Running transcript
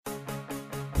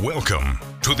Welcome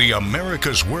to the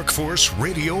America's Workforce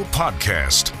Radio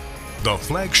Podcast, the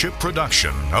flagship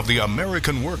production of the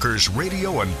American Workers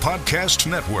Radio and Podcast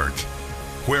Network,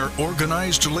 where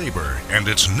organized labor and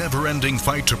its never-ending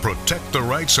fight to protect the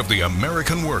rights of the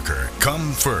American worker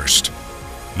come first.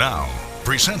 Now,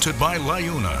 presented by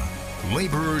LIUNA,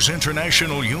 Laborers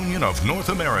International Union of North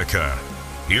America.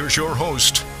 Here's your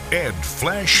host, Ed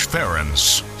Flash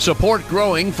Ferens. Support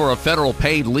growing for a federal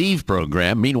paid leave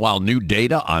program. Meanwhile, new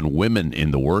data on women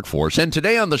in the workforce. And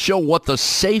today on the show, what the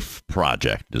SAFE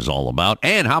Project is all about.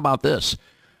 And how about this?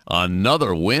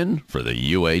 Another win for the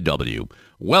UAW.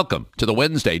 Welcome to the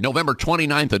Wednesday, November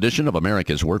 29th edition of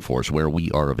America's Workforce, where we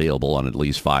are available on at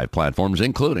least 5 platforms,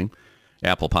 including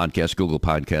Apple Podcasts, Google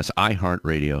Podcasts,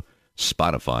 iHeartRadio,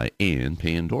 Spotify, and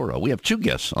Pandora. We have 2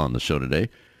 guests on the show today.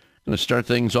 I'm going to start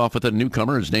things off with a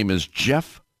newcomer. His name is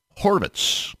Jeff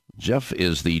Horwitz. Jeff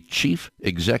is the Chief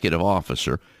Executive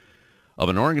Officer of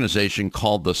an organization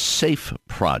called the SAFE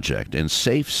Project, and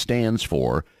SAFE stands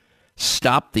for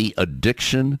Stop the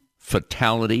Addiction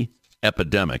Fatality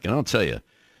Epidemic. And I'll tell you,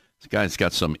 this guy's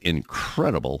got some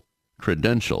incredible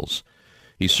credentials.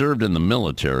 He served in the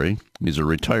military. He's a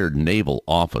retired naval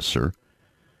officer.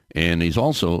 And he's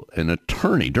also an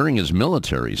attorney. During his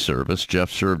military service,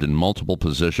 Jeff served in multiple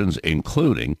positions,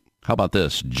 including, how about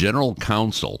this, General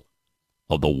Counsel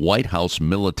of the White House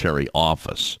Military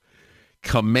Office,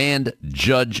 Command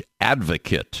Judge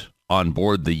Advocate on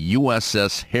board the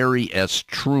USS Harry S.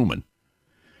 Truman,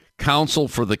 Counsel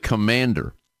for the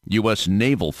Commander, U.S.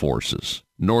 Naval Forces,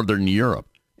 Northern Europe,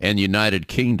 and United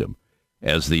Kingdom,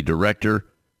 as the Director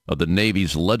of the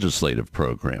Navy's Legislative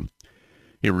Program.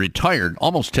 He retired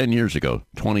almost 10 years ago,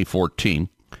 2014,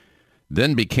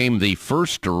 then became the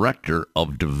first Director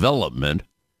of Development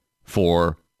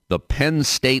for the Penn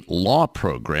State Law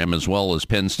Program, as well as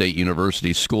Penn State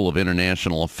University School of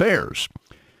International Affairs.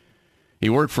 He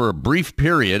worked for a brief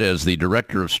period as the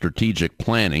Director of Strategic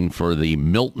Planning for the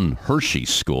Milton Hershey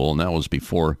School, and that was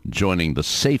before joining the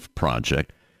SAFE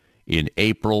Project in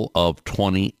April of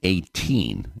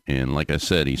 2018. And like I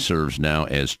said, he serves now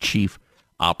as Chief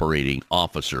Operating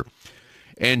Officer.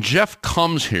 And Jeff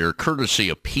comes here courtesy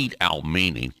of Pete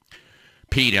Almini.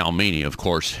 Pete Almini, of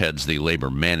course, heads the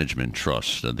Labor Management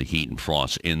Trust of the Heat and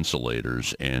Frost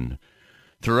Insulators. And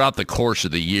throughout the course of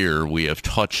the year, we have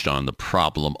touched on the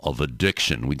problem of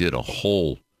addiction. We did a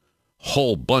whole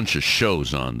bunch of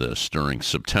shows on this during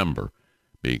September,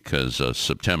 because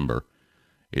September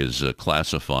is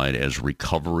classified as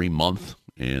Recovery Month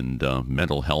and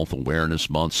Mental Health Awareness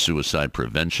Month, Suicide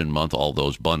Prevention Month, all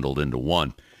those bundled into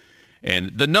one.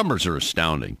 And the numbers are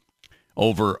astounding.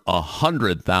 Over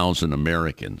 100,000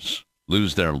 Americans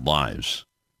lose their lives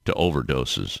to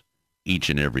overdoses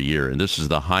each and every year. And this is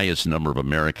the highest number of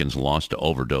Americans lost to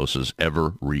overdoses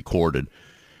ever recorded.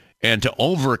 And to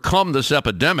overcome this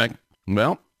epidemic,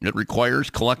 well, it requires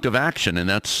collective action, and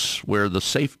that's where the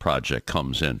SAFE Project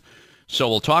comes in. So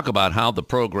we'll talk about how the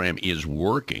program is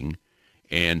working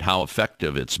and how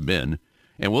effective it's been.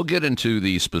 And we'll get into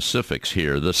the specifics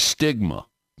here. The stigma,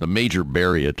 the major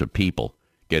barrier to people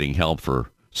getting help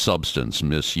for substance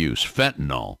misuse.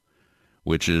 Fentanyl,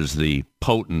 which is the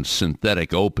potent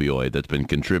synthetic opioid that's been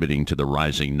contributing to the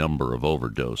rising number of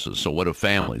overdoses. So what do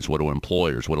families, what do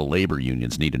employers, what do labor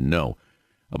unions need to know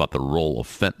about the role of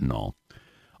fentanyl?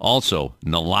 Also,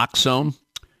 naloxone.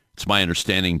 It's my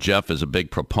understanding Jeff is a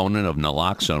big proponent of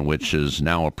naloxone, which is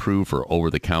now approved for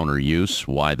over-the-counter use.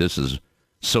 Why this is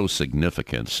so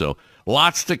significant. So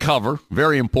lots to cover.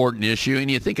 Very important issue. And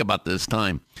you think about this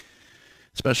time,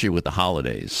 especially with the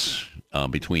holidays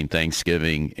between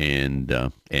Thanksgiving and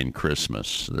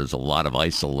Christmas. There's a lot of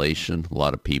isolation, a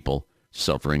lot of people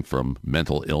suffering from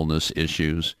mental illness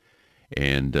issues,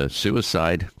 and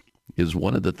suicide is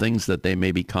one of the things that they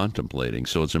may be contemplating.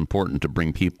 So it's important to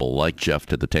bring people like Jeff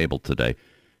to the table today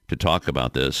to talk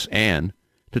about this and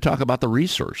to talk about the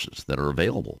resources that are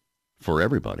available for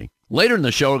everybody. Later in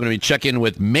the show, we're going to be checking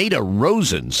with Maida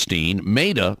Rosenstein.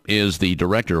 Maida is the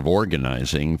Director of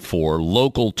Organizing for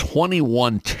Local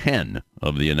 2110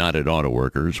 of the United Auto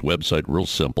Workers. Website real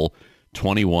simple,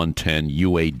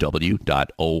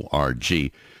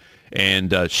 2110uaw.org.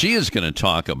 And she is going to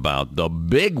talk about the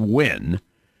big win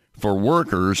for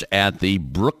workers at the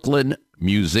Brooklyn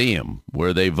Museum,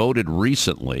 where they voted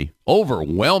recently,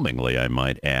 overwhelmingly, I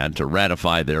might add, to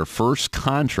ratify their first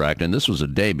contract. And this was a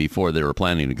day before they were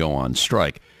planning to go on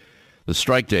strike. The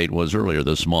strike date was earlier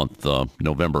this month,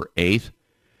 November 8th.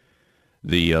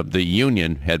 The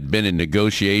union had been in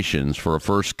negotiations for a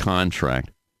first contract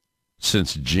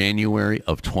since January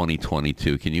of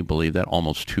 2022. Can you believe that?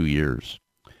 Almost 2 years.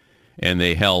 And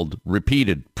they held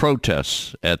repeated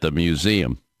protests at the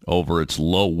museum over its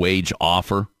low wage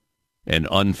offer and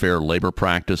unfair labor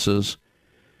practices.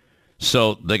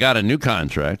 So they got a new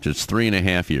contract. It's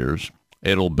 3.5 years.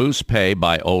 It'll boost pay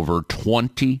by over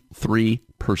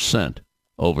 23%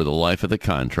 over the life of the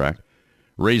contract,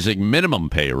 raising minimum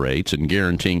pay rates and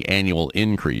guaranteeing annual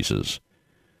increases.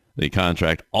 The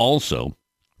contract also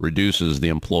reduces the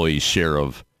employee's share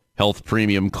of health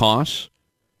premium costs,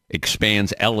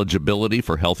 expands eligibility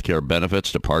for health care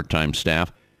benefits to part-time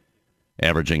staff,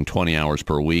 averaging 20 hours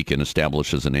per week, and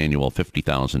establishes an annual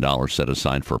 $50,000 set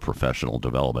aside for professional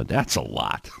development. That's a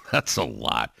lot. That's a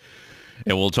lot.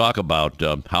 And we'll talk about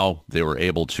how they were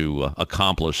able to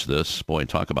accomplish this. Boy,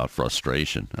 talk about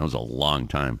frustration. That was a long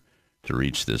time to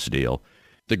reach this deal.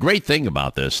 The great thing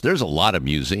about this, there's a lot of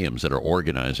museums that are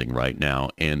organizing right now,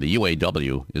 and the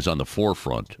UAW is on the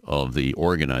forefront of the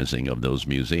organizing of those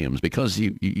museums because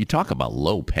you talk about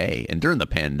low pay. And during the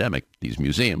pandemic, these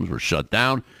museums were shut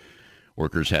down.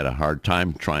 Workers had a hard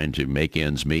time trying to make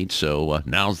ends meet, so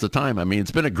now's the time. I mean, it's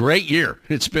been a great year.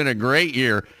 It's been a great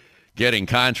year getting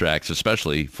contracts,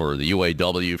 especially for the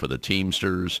UAW, for the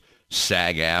Teamsters,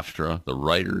 SAG-AFTRA, the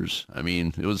writers. I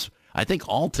mean, it was, I think,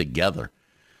 all together.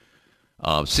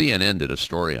 CNN did a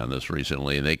story on this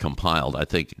recently, and they compiled, I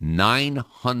think,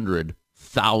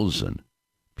 900,000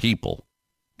 people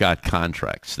got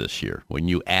contracts this year when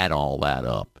you add all that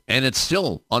up. And it's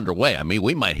still underway. I mean,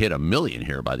 we might hit 1 million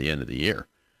here by the end of the year.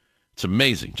 It's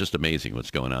amazing, just amazing what's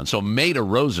going on. So Maida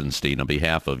Rosenstein, on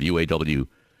behalf of UAW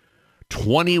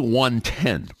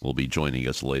 2110, will be joining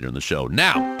us later in the show.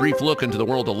 Now, brief look into the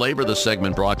world of labor. This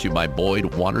segment brought to you by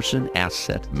Boyd Watterson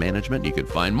Asset Management. You can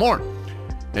find more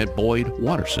at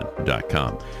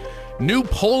boydwatterson.com. New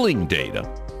polling data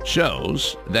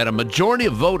shows that a majority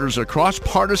of voters across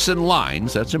partisan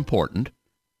lines, that's important,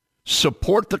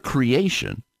 support the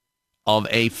creation of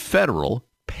a federal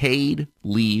paid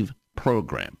leave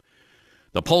program.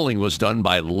 The polling was done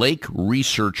by Lake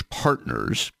Research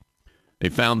Partners. They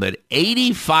found that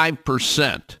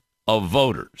 85% of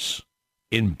voters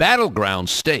in battleground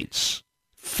states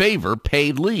favor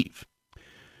paid leave.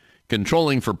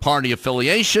 Controlling for party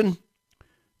affiliation,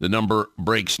 the number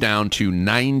breaks down to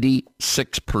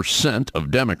 96%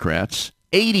 of Democrats,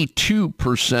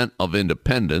 82% of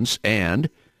independents, and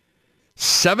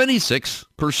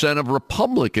 76% of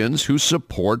Republicans who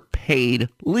support paid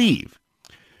leave.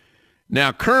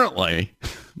 Now, currently,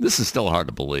 this is still hard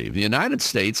to believe, the United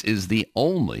States is the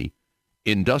only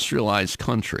industrialized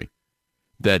country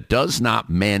that does not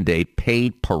mandate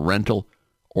paid parental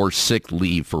or sick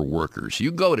leave for workers. You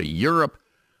go to Europe,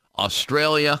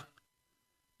 Australia,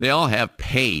 they all have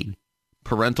paid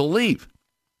parental leave.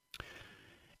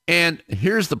 And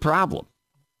here's the problem.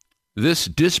 This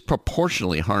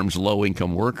disproportionately harms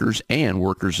low-income workers and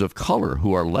workers of color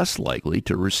who are less likely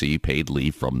to receive paid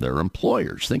leave from their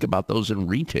employers. Think about those in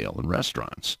retail and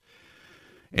restaurants.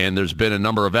 And there's been a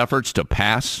number of efforts to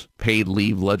pass paid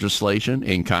leave legislation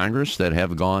in Congress that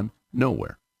have gone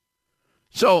nowhere.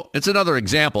 So it's another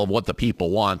example of what the people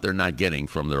want they're not getting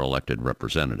from their elected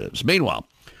representatives. Meanwhile,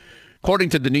 according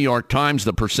to the New York Times,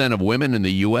 the percent of women in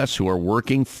the U.S. who are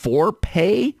working for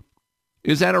pay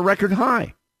is at a record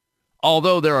high.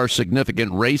 Although there are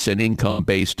significant race and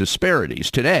income-based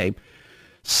disparities. Today,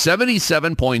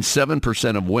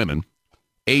 77.7% of women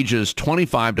ages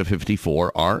 25 to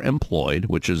 54 are employed,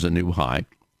 which is a new high.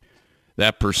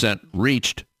 That percent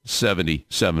reached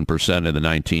 77% in the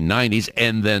 1990s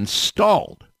and then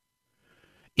stalled.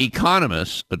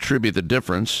 Economists attribute the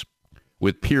difference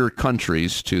with peer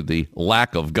countries to the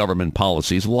lack of government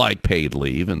policies like paid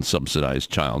leave and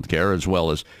subsidized child care, as well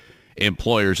as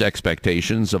employers'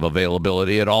 expectations of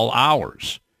availability at all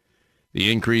hours.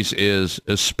 The increase is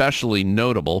especially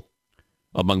notable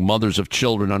among mothers of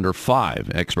children under 5.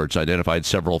 Experts identified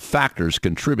several factors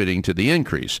contributing to the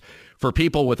increase. For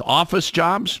people with office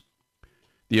jobs,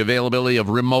 the availability of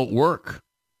remote work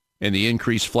and the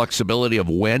increased flexibility of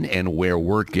when and where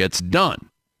work gets done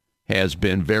has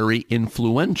been very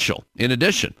influential. In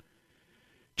addition,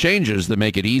 changes that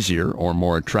make it easier or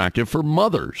more attractive for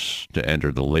mothers to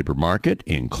enter the labor market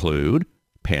include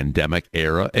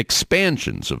pandemic-era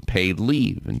expansions of paid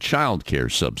leave and child care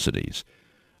subsidies,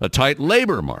 a tight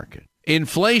labor market,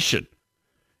 inflation,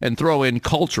 and throw in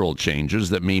cultural changes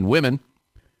that mean women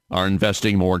are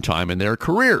investing more time in their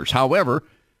careers. However,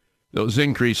 those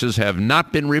increases have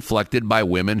not been reflected by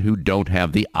women who don't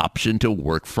have the option to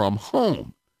work from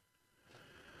home.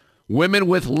 Women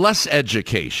with less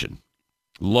education,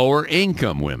 lower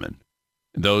income women,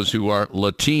 those who are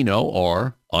Latino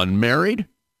or unmarried,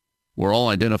 were all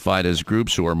identified as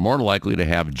groups who are more likely to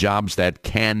have jobs that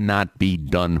cannot be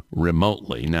done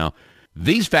remotely. Now,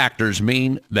 These factors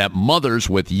mean that mothers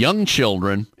with young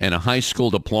children and a high school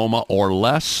diploma or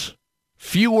less,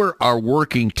 fewer are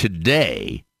working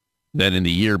today than in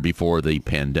the year before the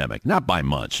pandemic. Not by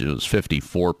much. It was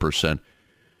 54%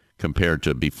 compared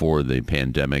to before the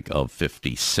pandemic of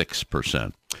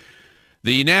 56%.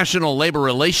 The National Labor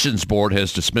Relations Board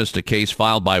has dismissed a case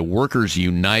filed by Workers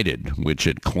United, which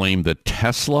had claimed that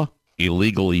Tesla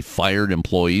illegally fired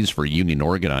employees for union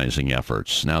organizing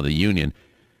efforts. Now, the union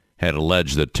had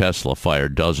alleged that Tesla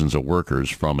fired dozens of workers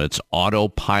from its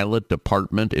autopilot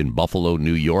department in Buffalo,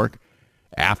 New York,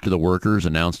 after the workers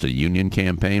announced a union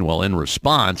campaign. Well, in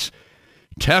response,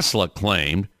 Tesla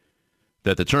claimed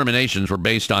that the terminations were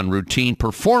based on routine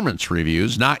performance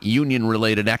reviews, not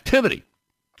union-related activity.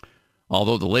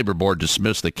 Although the Labor Board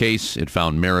dismissed the case, it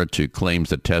found merit to claims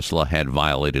that Tesla had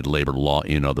violated labor law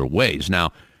in other ways.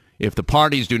 Now, if the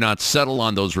parties do not settle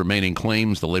on those remaining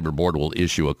claims, the Labor Board will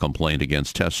issue a complaint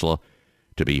against Tesla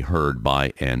to be heard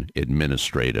by an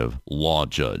administrative law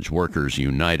judge. Workers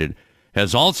United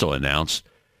has also announced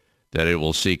that it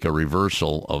will seek a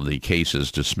reversal of the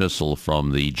case's dismissal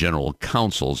from the General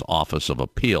Counsel's Office of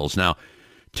Appeals. Now,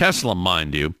 Tesla,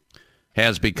 mind you,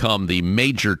 has become the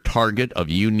major target of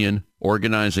union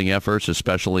organizing efforts,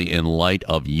 especially in light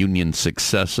of union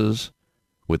successes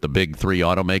with the big three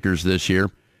automakers this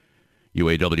year.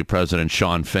 UAW President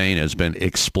Shawn Fain has been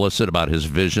explicit about his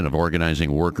vision of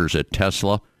organizing workers at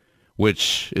Tesla,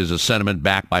 which is a sentiment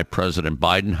backed by President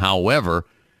Biden. However,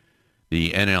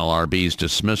 the NLRB's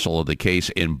dismissal of the case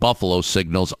in Buffalo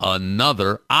signals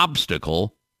another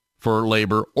obstacle for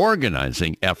labor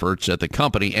organizing efforts at the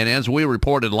company. And as we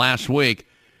reported last week,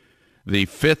 the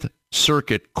Fifth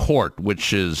Circuit Court,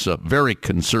 which is a very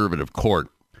conservative court,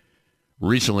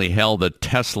 recently held that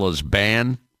Tesla's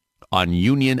ban on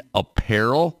union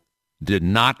apparel did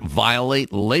not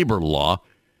violate labor law,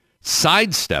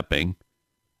 sidestepping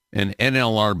an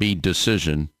NLRB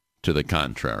decision to the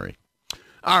contrary.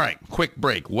 All right, quick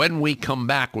break. When we come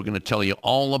back, we're going to tell you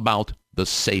all about the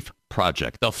SAFE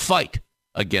Project, the fight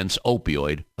against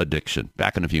opioid addiction.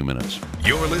 Back in a few minutes.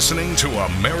 You're listening to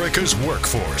America's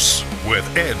Workforce with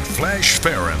Ed Flash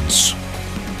Ferens.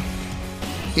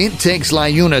 It takes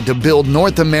LiUNA to build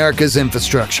North America's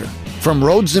infrastructure. From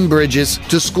roads and bridges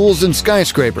to schools and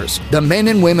skyscrapers, the men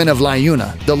and women of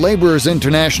LiUNA, the Laborers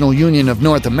International Union of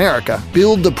North America,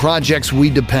 build the projects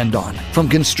we depend on. From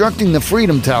constructing the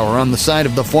Freedom Tower on the site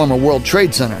of the former World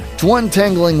Trade Center to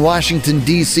untangling Washington,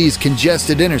 D.C.'s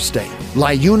congested interstate,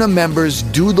 LiUNA members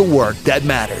do the work that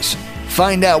matters.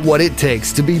 Find out what it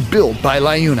takes to be built by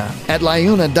LiUNA at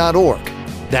liuna.org.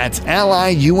 That's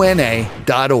liuna.org.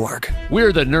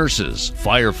 We're the nurses,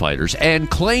 firefighters, and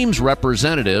claims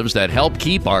representatives that help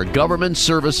keep our government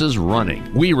services running.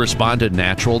 We respond to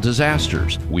natural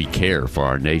disasters. We care for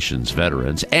our nation's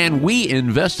veterans, and we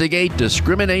investigate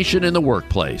discrimination in the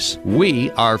workplace.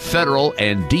 We are federal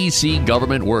and D.C.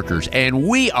 government workers, and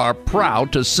we are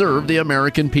proud to serve the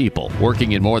American people.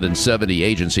 Working in more than 70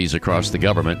 agencies across the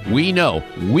government, we know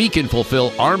we can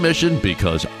fulfill our mission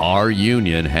because our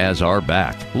union has our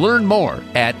back. Learn more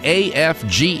at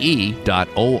afge.org.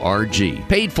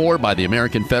 Paid for by the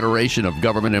American Federation of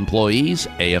Government Employees,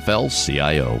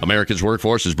 AFL-CIO. America's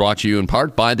Workforce is brought to you in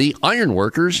part by the Iron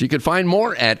Workers. You can find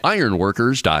more at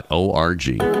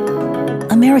ironworkers.org.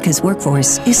 America's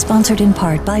Workforce is sponsored in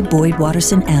part by Boyd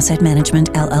Watterson Asset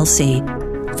Management, LLC.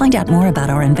 Find out more about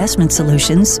our investment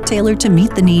solutions tailored to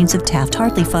meet the needs of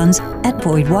Taft-Hartley funds at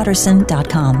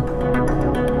boydwatterson.com.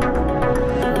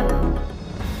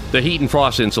 The Heat and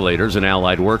Frost Insulators and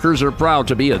Allied Workers are proud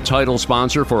to be a title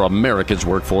sponsor for America's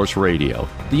Workforce Radio.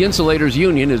 The Insulators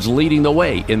Union is leading the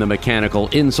way in the mechanical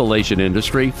insulation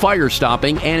industry, fire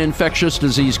stopping, and infectious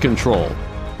disease control.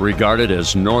 Regarded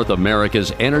as North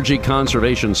America's energy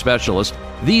conservation specialists,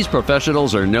 these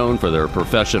professionals are known for their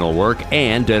professional work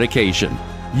and dedication.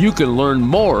 You can learn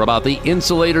more about the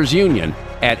Insulators Union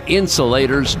at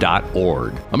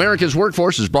insulators.org. America's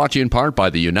Workforce is brought to you in part by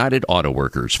the United Auto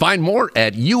Workers. Find more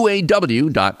at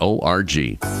uaw.org.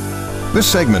 This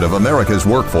segment of America's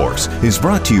Workforce is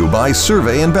brought to you by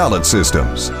Survey and Ballot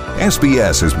Systems.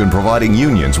 SBS has been providing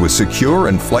unions with secure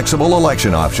and flexible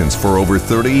election options for over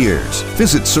 30 years.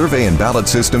 Visit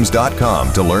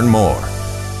surveyandballotsystems.com to learn more.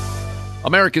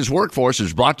 America's Workforce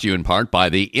is brought to you in part by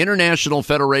the International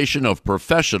Federation of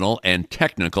Professional and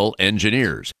Technical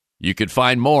Engineers. You can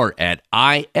find more at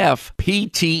ifpte.org.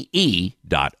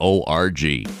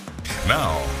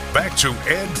 Now, back to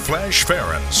Ed Flash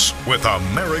Ferens with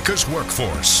America's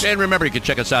Workforce. And remember, you can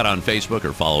check us out on Facebook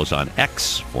or follow us on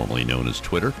X, formerly known as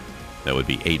Twitter. That would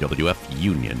be AWF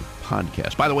Union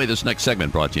Podcast. By the way, this next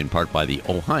segment brought to you in part by the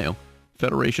Ohio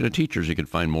Federation of Teachers. You can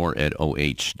find more at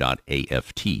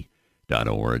oh.aft.org.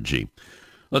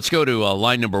 Let's go to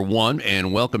line number one,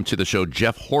 and welcome to the show,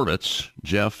 Jeff Horwitz.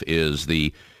 Jeff is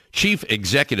the Chief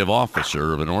Executive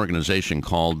Officer of an organization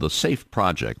called the SAFE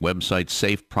Project, website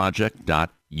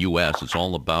safeproject.us. It's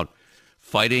all about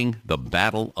fighting the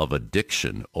battle of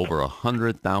addiction. Over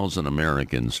 100,000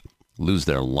 Americans lose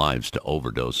their lives to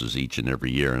overdoses each and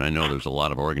every year, and I know there's a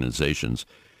lot of organizations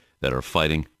that are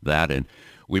fighting that, and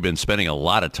we've been spending a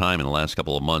lot of time in the last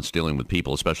couple of months dealing with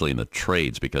people, especially in the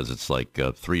trades, because it's like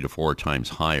 3 to 4 times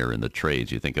higher in the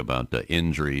trades. You think about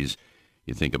injuries,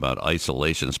 you think about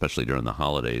isolation, especially during the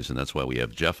holidays, and that's why we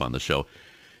have Jeff on the show.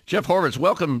 Jeff Horwitz,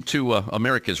 welcome to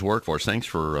America's Workforce. Thanks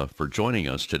for joining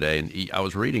us today. And I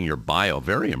was reading your bio,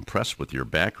 very impressed with your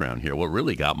background here. What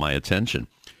really got my attention,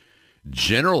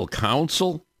 General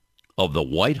Counsel of the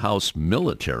White House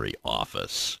Military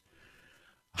Office.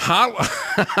 How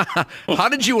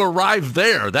did you arrive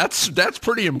there? That's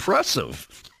pretty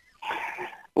impressive.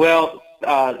 Well,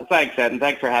 thanks, Ed, and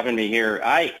thanks for having me here.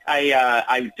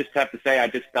 I just have to say I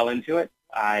just fell into it.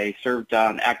 I served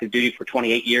on active duty for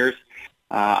 28 years.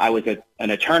 I was an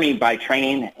attorney by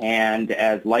training, and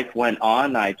as life went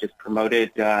on, I just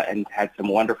promoted and had some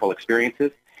wonderful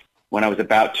experiences. When I was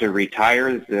about to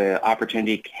retire, the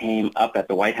opportunity came up at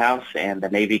the White House, and the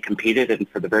Navy competed, and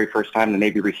for the very first time, the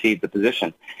Navy received the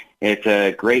position. It's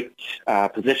a great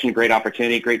position, great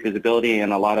opportunity, great visibility,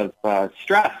 and a lot of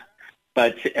stress.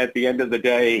 But at the end of the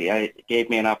day, it gave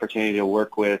me an opportunity to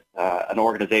work with an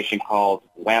organization called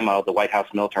WAMO, the White House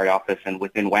Military Office, and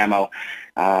within WAMO,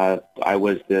 I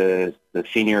was the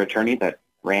senior attorney that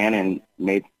ran and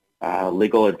made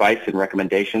legal advice and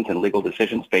recommendations and legal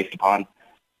decisions based upon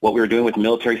what we were doing with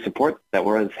military support that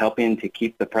was helping to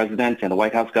keep the president and the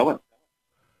White House going.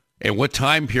 And what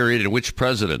time period and which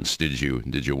presidents did you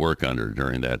work under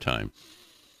during that time?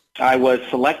 I was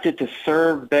selected to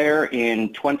serve there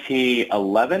in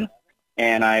 2011,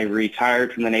 and I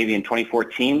retired from the Navy in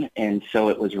 2014, and so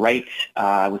it was right.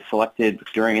 I was selected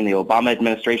during the Obama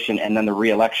administration and then the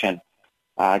re-election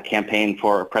campaign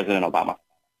for President Obama.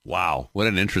 Wow, what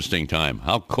an interesting time.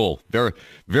 How cool. Very,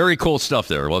 very cool stuff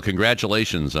there. Well,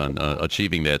 congratulations on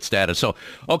achieving that status. So,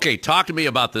 okay, talk to me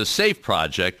about the SAFE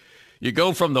Project. You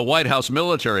go from the White House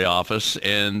Military Office,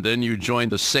 and then you join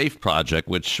the SAFE Project,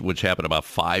 which happened about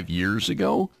 5 years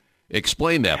ago.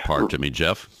 Explain that part to me,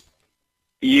 Jeff.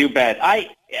 You bet. I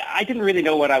didn't really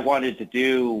know what I wanted to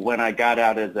do when I got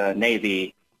out of the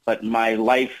Navy, but my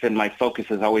life and my focus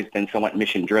has always been somewhat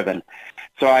mission-driven.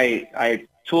 So I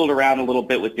tooled around a little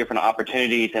bit with different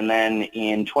opportunities, and then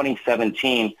in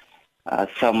 2017,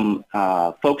 some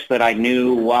folks that I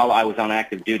knew while I was on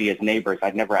active duty as neighbors,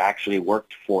 I'd never actually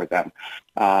worked for them.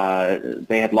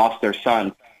 They had lost their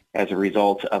son as a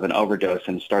result of an overdose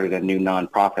and started a new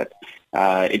nonprofit.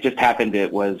 It just happened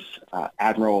it was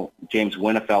Admiral James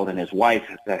Winnefeld and his wife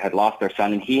that had lost their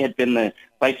son, and he had been the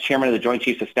vice chairman of the Joint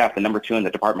Chiefs of Staff, the number 2 in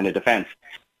the Department of Defense.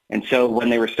 And so when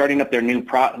they were starting up their new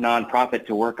nonprofit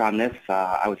to work on this,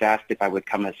 I was asked if I would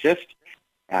come assist.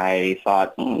 I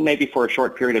thought maybe for a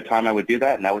short period of time I would do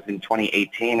that, and that was in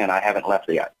 2018, and I haven't left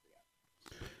yet.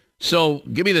 So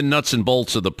give me the nuts and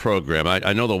bolts of the program.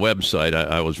 I know the website.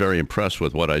 I was very impressed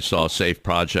with what I saw,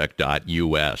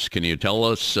 safeproject.us. Can you tell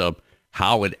us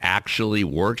how it actually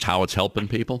works, how it's helping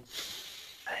people?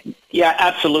 Yeah,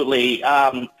 absolutely.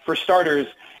 For starters,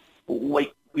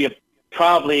 what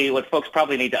folks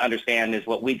probably need to understand is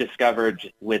what we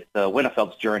discovered with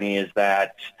Winnefeld's journey is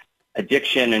that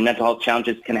addiction and mental health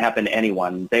challenges can happen to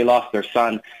anyone. They lost their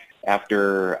son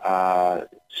after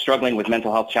struggling with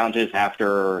mental health challenges,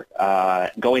 after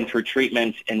going through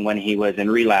treatment, and when he was in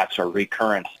relapse or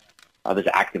recurrence of his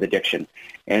active addiction.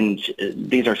 And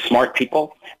these are smart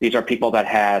people. These are people that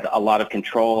had a lot of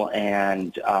control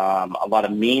and a lot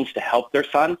of means to help their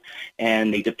son,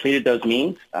 and they depleted those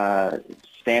means.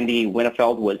 Sandy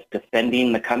Winnefeld was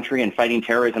defending the country and fighting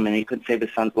terrorism, and he couldn't save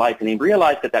his son's life. And he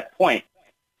realized at that point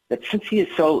that since he is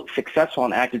so successful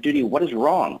on active duty, what is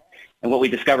wrong? And what we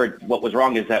discovered, what was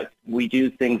wrong is that we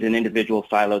do things in individual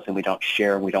silos and we don't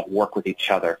share and we don't work with each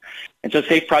other. And so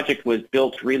SAFE Project was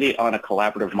built really on a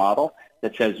collaborative model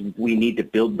that says we need to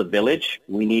build the village.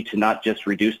 We need to not just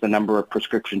reduce the number of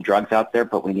prescription drugs out there,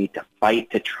 but we need to fight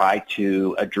to try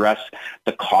to address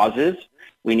the causes.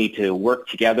 We need to work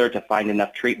together to find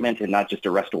enough treatment and not just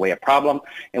arrest away a problem.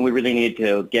 And we really need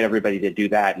to get everybody to do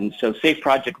that. And so SAFE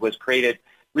Project was created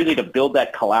really to build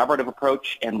that collaborative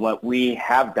approach. And what we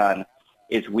have done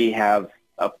is we have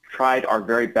tried our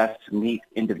very best to meet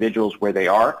individuals where they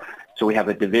are. So we have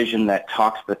a division that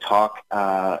talks the talk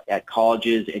at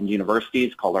colleges and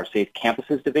universities called our Safe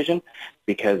Campuses Division,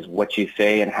 because what you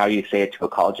say and how you say it to a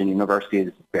college and university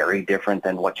is very different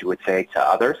than what you would say to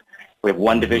others. We have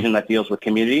one division that deals with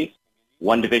communities,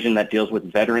 one division that deals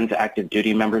with veterans, active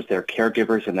duty members, their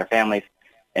caregivers, and their families,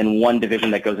 and one division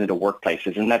that goes into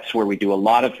workplaces. And that's where we do a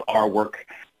lot of our work,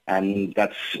 and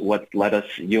that's what led us,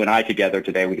 you and I, together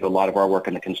today. We do a lot of our work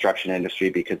in the construction industry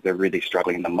because they're really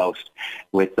struggling the most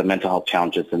with the mental health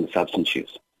challenges and the substance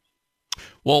use.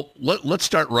 Well, let's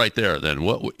start right there then.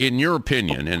 What, in your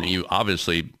opinion, and you've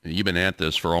been at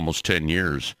this for almost 10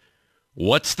 years,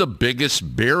 what's the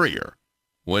biggest barrier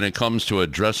when it comes to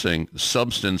addressing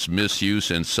substance misuse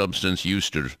and substance use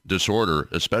disorder,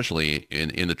 especially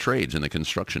in the trades, in the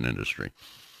construction industry?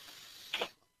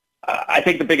 I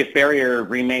think the biggest barrier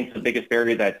remains the biggest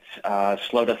barrier that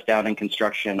slowed us down in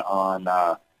construction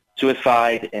on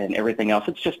suicide and everything else.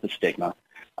 It's just the stigma.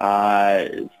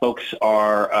 Folks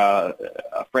are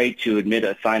afraid to admit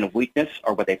a sign of weakness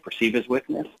or what they perceive as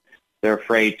weakness. They're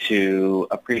afraid to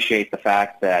appreciate the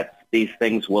fact that these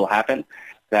things will happen,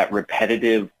 that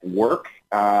repetitive work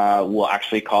will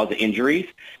actually cause injuries,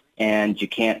 and you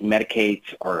can't medicate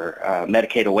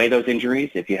away those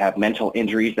injuries. If you have mental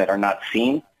injuries that are not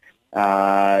seen,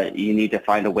 you need to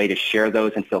find a way to share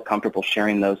those and feel comfortable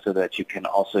sharing those so that you can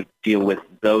also deal with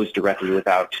those directly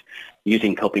without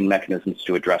using coping mechanisms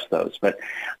to address those. But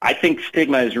I think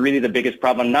stigma is really the biggest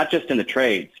problem, not just in the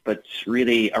trades, but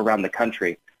really around the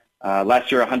country. Last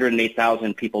year,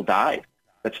 108,000 people died.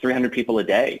 That's 300 people a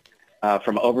day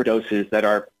from overdoses that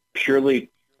are purely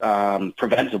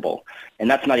preventable. And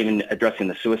that's not even addressing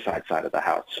the suicide side of the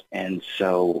house. And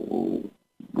so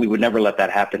we would never let that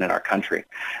happen in our country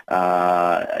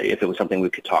if it was something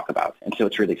we could talk about. And so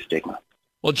it's really stigma.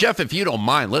 Well, Jeff, if you don't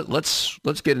mind, let's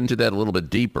get into that a little bit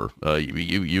deeper.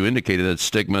 You indicated that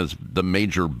stigma is the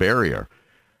major barrier.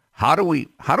 How do we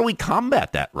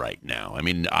combat that right now? I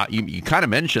mean, you kind of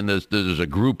mentioned there's a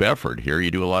group effort here. You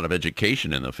do a lot of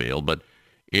education in the field, but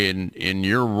in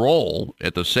your role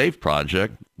at the SAFE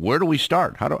Project, where do we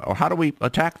start? How do we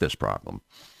attack this problem?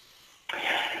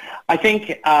 I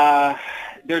think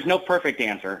there's no perfect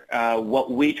answer.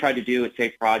 What we try to do at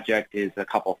SAFE Project is a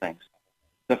couple things.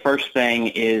 The first thing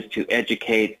is to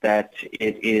educate that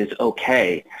it is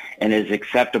okay and is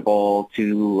acceptable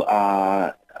to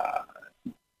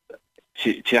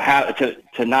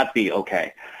not be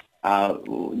okay.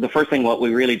 The first thing what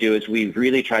we really do is we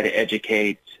really try to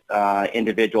educate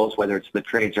individuals, whether it's the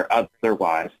trades or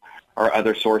otherwise, or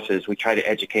other sources. We try to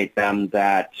educate them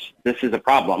that this is a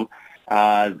problem,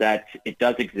 that it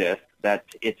does exist, that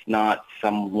it's not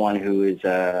someone who is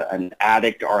an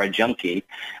addict or a junkie.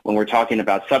 When we're talking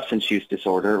about substance use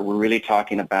disorder, we're really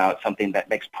talking about something that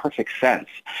makes perfect sense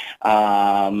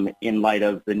in light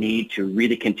of the need to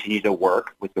really continue to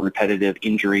work with the repetitive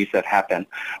injuries that happen,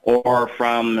 or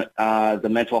from the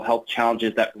mental health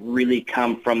challenges that really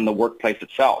come from the workplace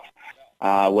itself.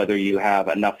 Whether you have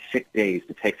enough sick days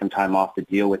to take some time off to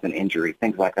deal with an injury,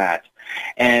 things like that.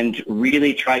 And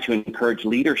really try to encourage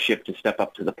leadership to step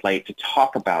up to the plate to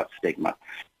talk about stigma.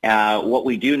 What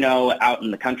we do know out in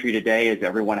the country today is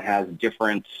everyone has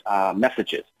different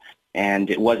messages. And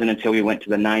it wasn't until we went to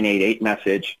the 988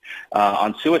 message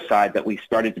on suicide that we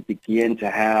started to begin to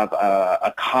have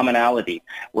a commonality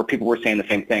where people were saying the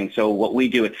same thing. So what we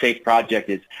do at SAFE Project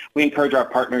is we encourage our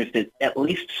partners to at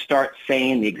least start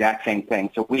saying the exact same thing.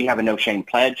 So we have a no shame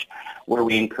pledge where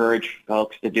we encourage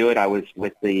folks to do it. I was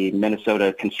with the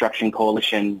Minnesota Construction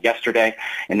Coalition yesterday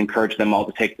and encouraged them all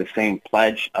to take the same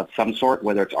pledge of some sort,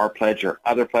 whether it's our pledge or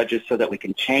other pledges, so that we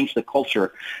can change the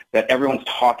culture that everyone's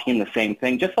talking the same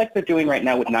thing, just like they're doing right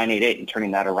now with 988 and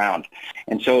turning that around.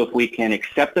 And so if we can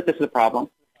accept that this is a problem,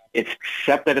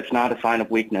 accept that it's not a sign of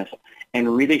weakness,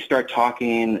 and really start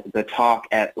talking the talk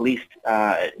at least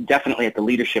definitely at the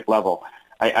leadership level,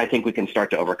 I think we can start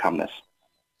to overcome this.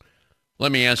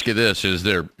 Let me ask you this. Is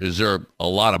there a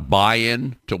lot of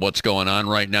buy-in to what's going on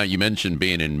right now? You mentioned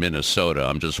being in Minnesota.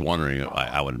 I'm just wondering,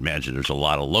 I would imagine there's a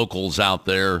lot of locals out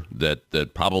there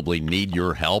that probably need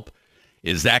your help.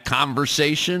 Is that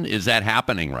conversation, is that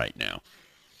happening right now?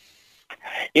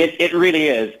 It really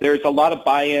is. There's a lot of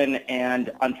buy-in,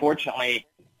 and unfortunately,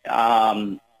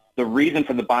 the reason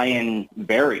for the buy-in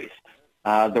varies.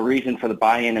 The reason for the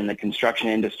buy-in in the construction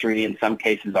industry in some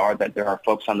cases are that there are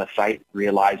folks on the site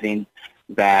realizing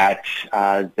that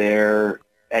they're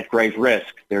at grave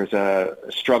risk. There's a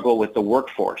struggle with the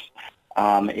workforce.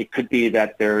 It could be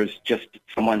that there's just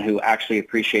someone who actually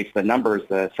appreciates the numbers.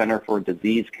 The Center for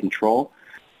Disease Control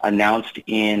announced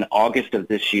in August of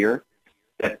this year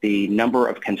that the number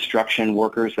of construction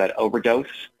workers that overdose,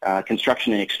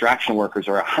 construction and extraction workers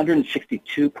are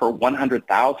 162 per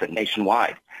 100,000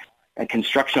 nationwide. And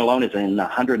construction alone is in the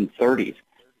 130s.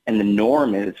 And the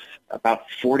norm is about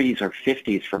 40s or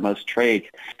 50s for most trades.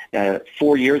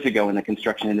 4 years ago in the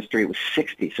construction industry, it was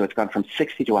 60. So it's gone from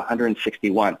 60 to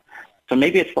 161. So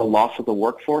maybe it's the loss of the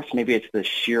workforce. Maybe it's the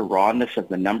sheer rawness of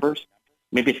the numbers.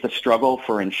 Maybe it's the struggle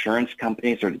for insurance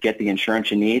companies or to get the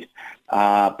insurance you need.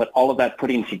 But all of that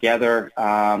putting together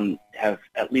have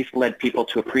at least led people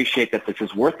to appreciate that this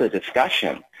is worth a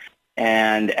discussion.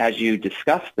 And as you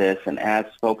discuss this and as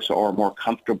folks are more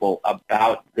comfortable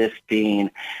about this being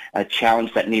a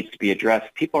challenge that needs to be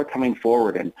addressed, people are coming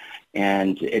forward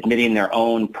and admitting their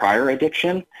own prior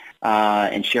addiction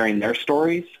and sharing their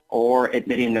stories, or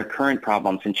admitting their current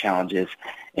problems and challenges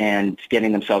and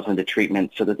getting themselves into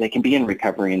treatment so that they can be in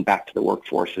recovery and back to the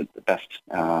workforce in the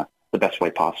best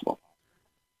way possible.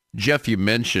 Jeff, you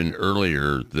mentioned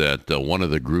earlier that one of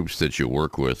the groups that you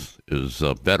work with is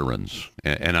veterans.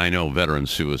 And I know veteran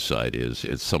suicide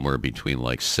it's somewhere between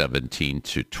like 17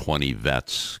 to 20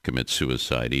 vets commit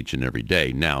suicide each and every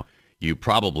day. Now, you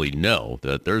probably know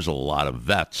that there's a lot of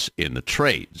vets in the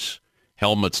trades.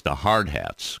 Helmets to Hard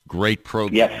Hats, great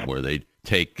program. Yes. Where they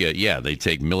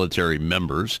take military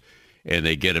members and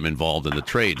they get them involved in the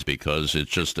trades because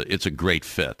it's a great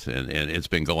fit and it's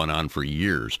been going on for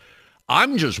years.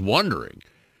 I'm just wondering,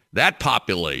 that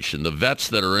population, the vets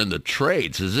that are in the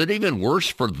trades, is it even worse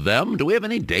for them? Do we have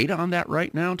any data on that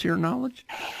right now, to your knowledge?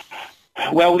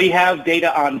 Well, we have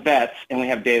data on vets and we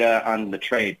have data on the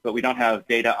trades, but we don't have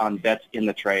data on vets in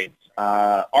the trades.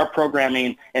 Our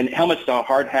programming, and Helmets to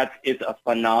Hard Hats is a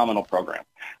phenomenal program,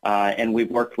 and we've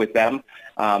worked with them.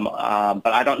 But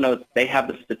I don't know if they have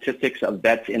the statistics of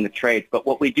vets in the trades. But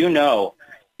what we do know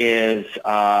is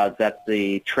that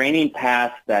the training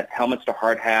path that Helmets to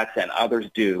Hard Hats and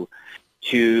others do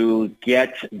to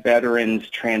get veterans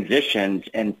transitioned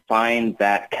and find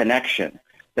that connection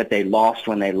that they lost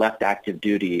when they left active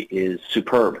duty is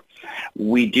superb.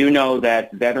 We do know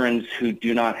that veterans who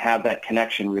do not have that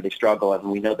connection really struggle, and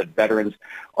we know that veterans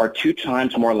are 2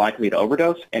 times more likely to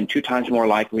overdose and 2 times more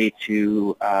likely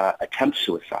to attempt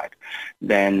suicide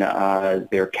than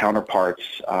their counterparts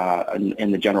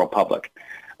in the general public.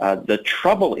 The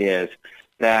trouble is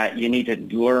that you need to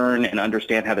learn and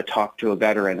understand how to talk to a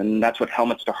veteran, and that's what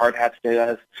Helmets to Hard Hats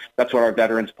does. That's what our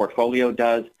veterans portfolio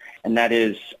does, and that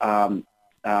is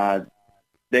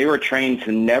they were trained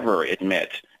to never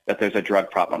admit that there's a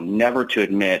drug problem, never to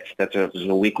admit that there's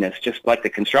a weakness, just like the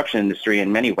construction industry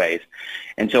in many ways.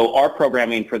 And so our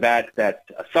programming for that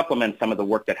supplements some of the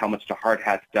work that Helmets to Hard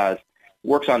Hats does,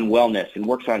 works on wellness and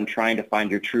works on trying to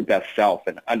find your true best self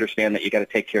and understand that you got to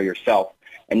take care of yourself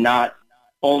and not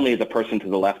only the person to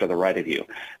the left or the right of you.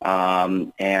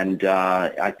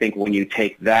 I think when you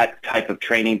take that type of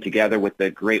training together with the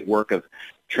great work of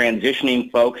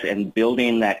transitioning folks and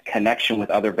building that connection with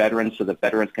other veterans so that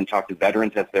veterans can talk to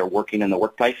veterans as they're working in the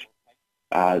workplace,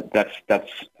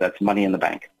 that's money in the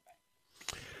bank.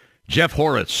 Jeff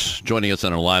Horwitz joining us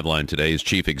on our live line today is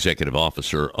Chief Executive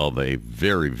Officer of a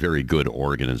very, very good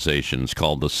organization. It's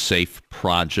called the SAFE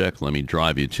Project. Let me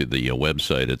drive you to the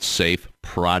website. It's SAFE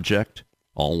Project,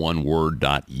 all one word,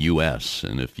 .us.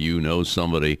 And if you know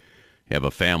somebody, have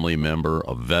a family member,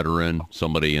 a veteran,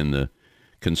 somebody in the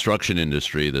construction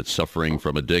industry that's suffering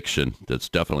from addiction, that's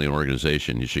definitely an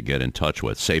organization you should get in touch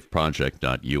with.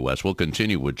 safeproject.us. We'll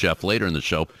continue with Jeff later in the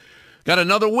show. Got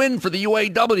another win for the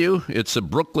UAW. It's a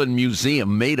Brooklyn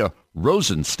Museum. Maida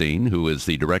Rosenstein, who is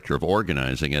the director of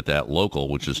organizing at that local,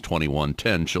 which is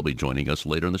 2110. She'll be joining us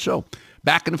later in the show.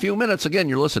 Back in a few minutes. Again,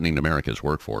 you're listening to America's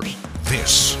Workforce.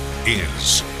 This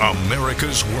is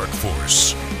America's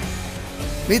Workforce.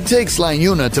 It takes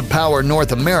LiUNA to power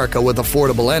North America with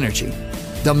affordable energy.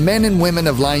 The men and women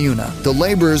of LiUNA, the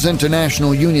Laborers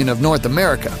International Union of North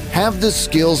America, have the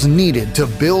skills needed to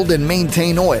build and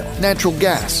maintain oil, natural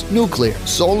gas, nuclear,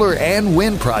 solar, and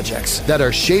wind projects that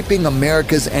are shaping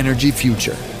America's energy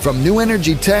future. From new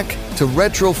energy tech to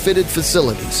retrofitted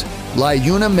facilities,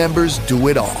 LiUNA members do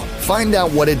it all. Find out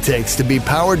what it takes to be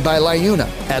powered by LiUNA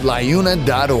at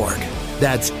liuna.org.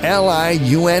 That's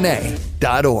LIUNA.org.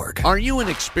 Are you an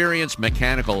experienced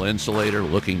mechanical insulator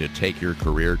looking to take your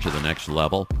career to the next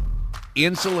level?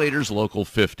 Insulators Local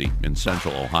 50 in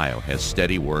Central Ohio has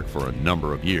steady work for a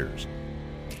number of years.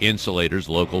 Insulators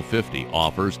Local 50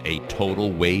 offers a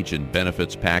total wage and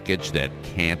benefits package that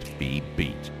can't be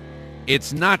beat.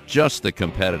 It's not just the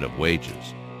competitive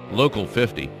wages. Local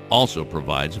 50 also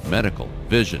provides medical,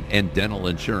 vision, and dental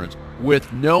insurance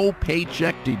with no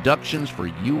paycheck deductions for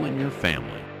you and your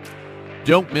family.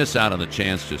 Don't miss out on the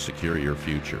chance to secure your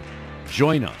future.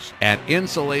 Join us at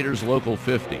Insulators Local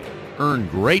 50. Earn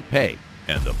great pay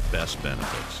and the best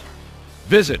benefits.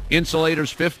 Visit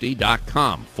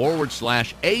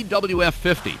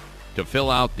insulators50.com/AWF50 to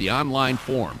fill out the online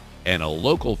form, and a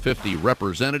Local 50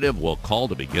 representative will call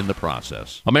to begin the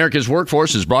process. America's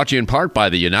Workforce is brought to you in part by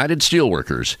the United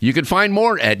Steelworkers. You can find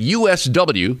more at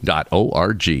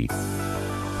usw.org.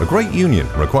 A great union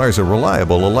requires a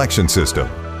reliable election system.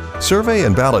 Survey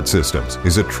and Ballot Systems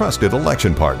is a trusted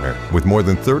election partner with more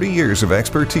than 30 years of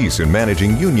expertise in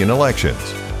managing union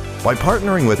elections. By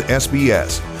partnering with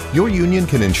SBS, your union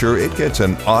can ensure it gets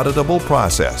an auditable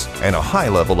process and a high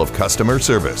level of customer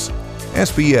service.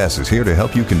 SBS is here to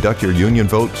help you conduct your union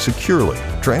vote securely,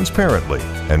 transparently,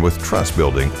 and with trust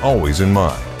building always in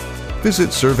mind.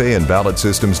 Visit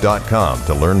surveyandballotsystems.com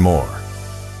to learn more.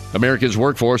 America's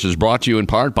Workforce is brought to you in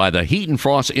part by the Heat and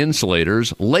Frost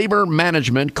Insulators Labor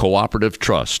Management Cooperative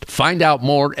Trust. Find out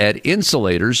more at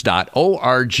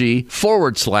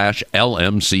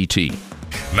insulators.org/LMCT.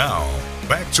 Now,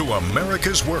 back to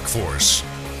America's Workforce.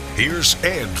 Here's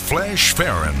Ed Flash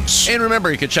Ferens. And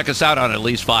remember, you can check us out on at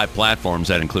least 5 platforms.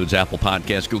 That includes Apple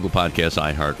Podcasts, Google Podcasts,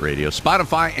 iHeartRadio,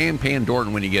 Spotify, and Pandora.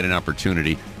 And when you get an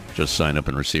opportunity, just sign up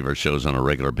and receive our shows on a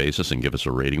regular basis and give us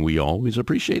a rating. We always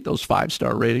appreciate those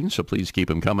 5-star ratings, so please keep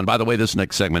them coming. By the way, this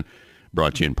next segment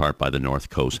brought to you in part by the North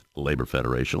Coast Labor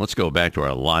Federation. Let's go back to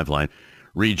our live line.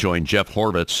 Rejoin Jeff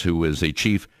Horwitz, who is a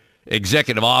chief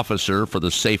executive officer for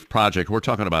the SAFE Project. We're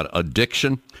talking about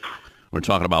addiction. We're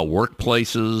talking about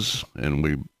workplaces, and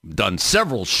we've done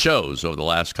several shows over the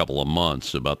last couple of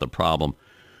months about the problem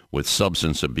with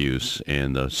substance abuse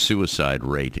and the suicide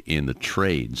rate in the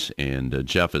trades. And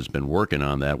Jeff has been working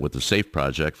on that with the SAFE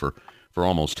Project for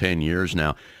almost 10 years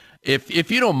now.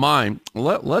 If you don't mind,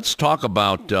 let's talk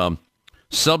about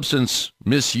substance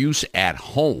misuse at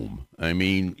home. I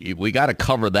mean, we got to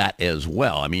cover that as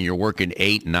well. I mean, you're working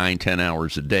 8, 9, 10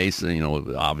 hours a day,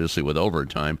 so, obviously with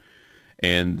overtime.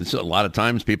 And so a lot of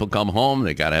times people come home,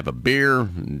 they got to have a beer,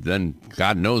 and then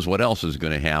God knows what else is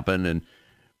going to happen. And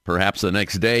perhaps the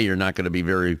next day you're not going to be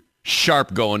very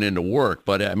sharp going into work.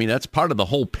 But, I mean, that's part of the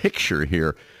whole picture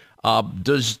here.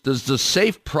 Does the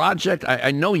SAFE Project,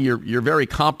 I know you're very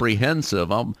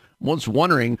comprehensive. I was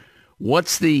wondering,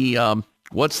 what's the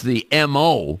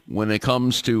MO when it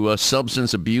comes to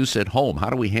substance abuse at home? How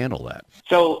do we handle that?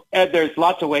 So, Ed, there's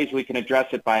lots of ways we can address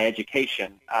it by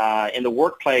education. In the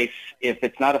workplace, if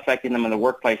it's not affecting them in the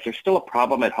workplace, there's still a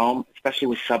problem at home, especially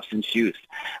with substance use.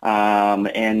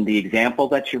 And the example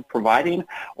that you're providing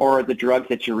or the drugs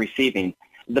that you're receiving.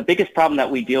 The biggest problem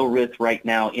that we deal with right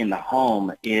now in the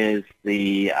home is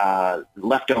the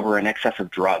leftover and excessive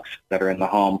drugs that are in the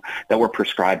home that were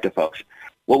prescribed to folks.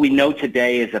 What we know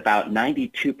today is about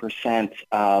 92%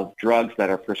 of drugs that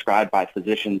are prescribed by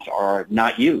physicians are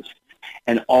not used.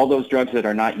 And all those drugs that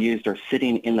are not used are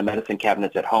sitting in the medicine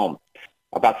cabinets at home.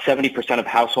 About 70% of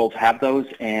households have those,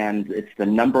 and it's the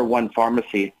number one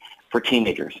pharmacy for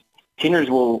teenagers. Teenagers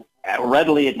will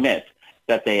readily admit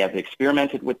that they have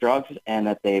experimented with drugs and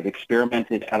that they've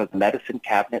experimented out of the medicine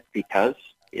cabinet because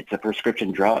it's a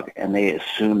prescription drug, and they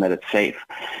assume that it's safe.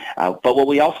 But what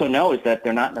we also know is that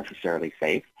they're not necessarily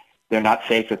safe. They're not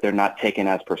safe if they're not taken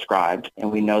as prescribed,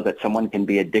 and we know that someone can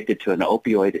be addicted to an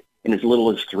opioid in as little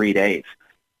as 3 days.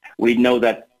 We know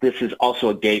that this is also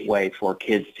a gateway for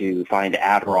kids to find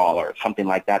Adderall or something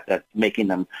like that, that's making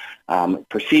them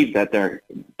perceive that they're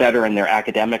better in their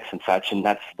academics and such, and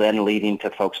that's then leading to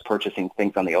folks purchasing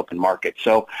things on the open market.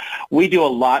 So we do a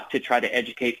lot to try to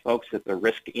educate folks that the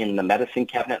risk in the medicine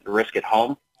cabinet, the risk at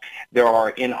home. There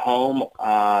are in-home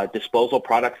disposal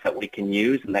products that we can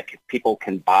use and that people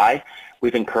can buy.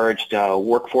 We've encouraged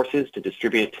workforces to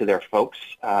distribute to their folks,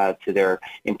 to their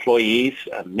employees,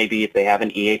 maybe if they have an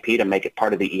EAP, to make it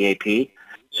part of the EAP,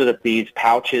 so that these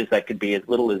pouches that could be as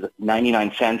little as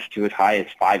 99 cents to as high as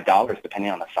 $5,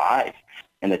 depending on the size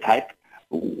and the type,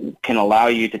 can allow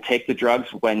you to take the drugs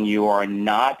when you are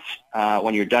not,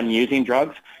 when you're done using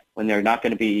drugs, when they're not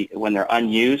going to be, when they're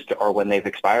unused or when they've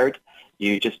expired.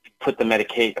 You just put the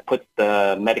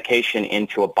medication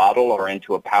into a bottle or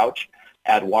into a pouch,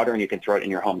 add water, and you can throw it in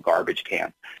your home garbage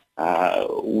can.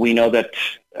 We know that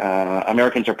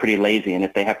Americans are pretty lazy, and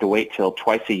if they have to wait till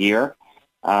twice a year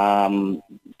to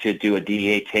do a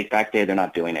DEA take-back day, they're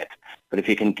not doing it. But if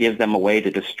you can give them a way to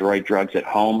destroy drugs at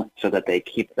home so that they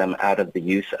keep them out of the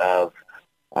use of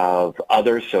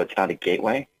others, so it's not a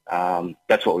gateway,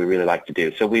 that's what we really like to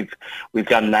do. So we've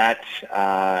done that,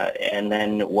 and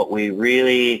then what we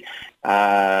really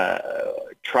try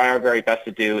try our very best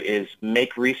to do is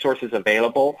make resources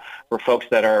available for folks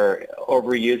that are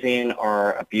overusing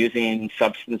or abusing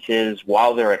substances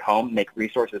while they're at home, make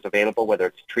resources available, whether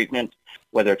it's treatment,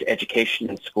 whether it's education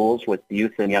in schools with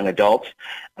youth and young adults,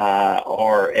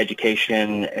 or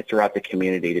education throughout the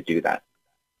community to do that.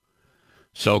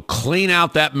 So clean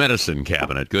out that medicine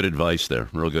cabinet. Good advice there.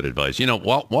 Real good advice. You know,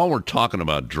 while we're talking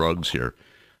about drugs here,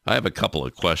 I have a couple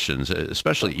of questions,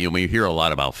 especially, you know, we hear a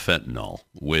lot about fentanyl,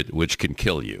 which can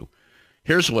kill you.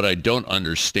 Here's what I don't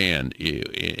understand.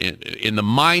 In the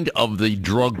mind of the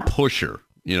drug pusher,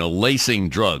 you know, lacing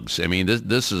drugs. I mean,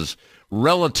 this is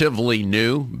relatively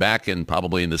new. Back in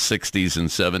probably in the 60s and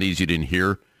 70s, you didn't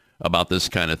hear about this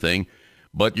kind of thing.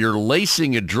 But you're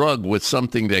lacing a drug with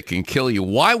something that can kill you.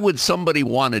 Why would somebody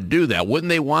want to do that? Wouldn't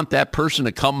they want that person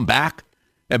to come back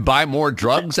and buy more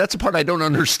drugs? That's the part I don't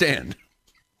understand.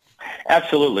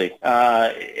 Absolutely.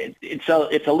 It's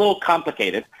a little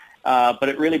complicated, but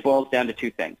it really boils down to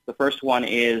two things. The first one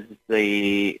is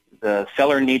the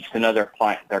seller needs to know their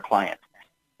client.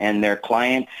 And their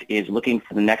client is looking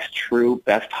for the next true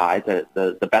best high,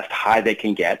 the best high they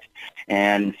can get,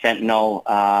 and fentanyl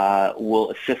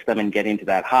will assist them in getting to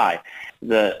that high.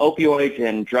 The opioids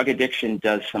and drug addiction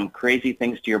does some crazy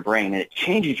things to your brain, and it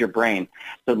changes your brain.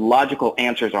 The logical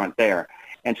answers aren't there.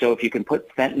 And so if you can put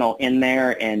fentanyl in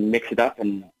there and mix it up,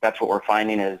 and that's what we're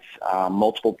finding is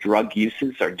multiple drug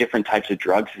uses or different types of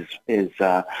drugs is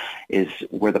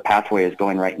where the pathway is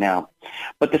going right now.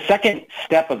 But the second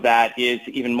step of that is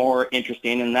even more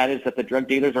interesting, and that is that the drug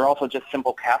dealers are also just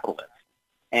simple capitalists.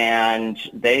 And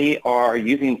they are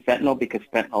using fentanyl because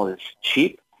fentanyl is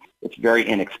cheap. It's very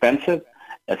inexpensive.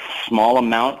 A small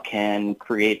amount can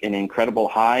create an incredible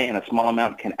high, and a small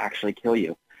amount can actually kill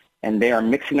you. And they are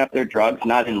mixing up their drugs,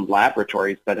 not in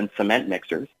laboratories, but in cement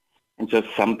mixers. And so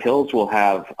some pills will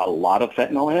have a lot of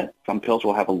fentanyl in it. Some pills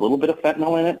will have a little bit of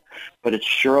fentanyl in it. But it's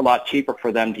sure a lot cheaper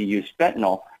for them to use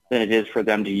fentanyl than it is for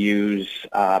them to use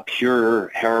pure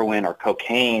heroin or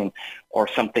cocaine or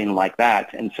something like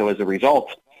that. And so as a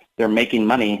result, they're making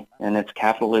money, and it's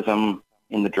capitalism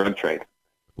in the drug trade.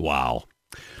 Wow.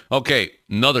 Okay,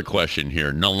 another question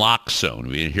here. Naloxone.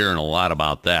 We've been hearing a lot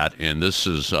about that, and this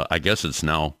is, I guess it's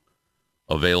now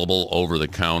available over the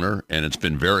counter, and it's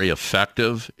been very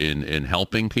effective in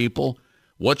helping people.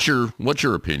 What's your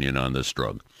opinion on this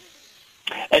drug?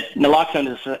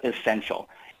 Naloxone is essential.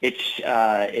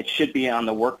 It should be on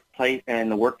the workplace and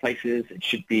the workplaces. It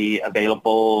should be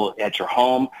available at your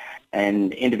home,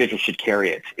 and individuals should carry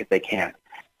it if they can.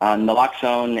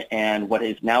 Naloxone and what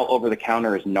is now over the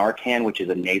counter is Narcan, which is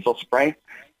a nasal spray.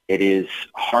 It is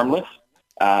harmless.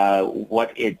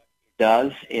 What it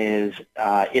does is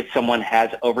if someone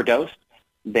has overdosed,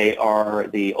 the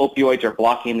opioids are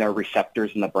blocking their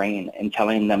receptors in the brain and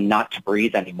telling them not to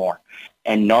breathe anymore.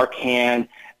 And Narcan,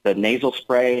 the nasal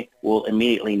spray, will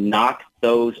immediately knock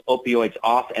those opioids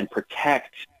off and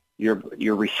protect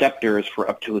your receptors for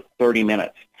up to 30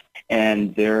 minutes.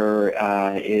 And you're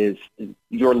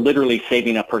literally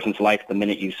saving a person's life the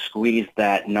minute you squeeze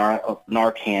that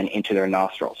Narcan into their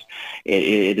nostrils.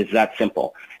 It is that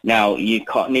simple. Now, you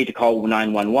need to call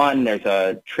 911. There's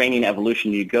a training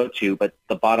evolution you go to, but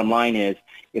the bottom line is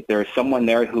if there is someone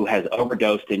there who has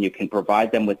overdosed and you can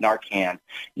provide them with Narcan,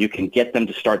 you can get them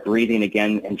to start breathing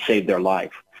again and save their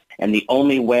life. And the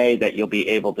only way that you'll be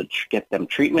able to get them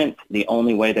treatment, the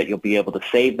only way that you'll be able to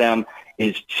save them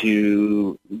is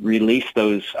to release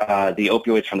the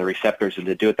opioids from the receptors, and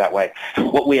to do it that way.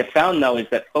 What we have found, though, is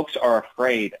that folks are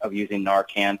afraid of using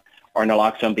Narcan or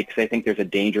naloxone because they think there's a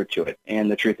danger to it.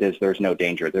 And the truth is there's no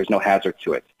danger. There's no hazard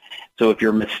to it. So if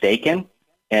you're mistaken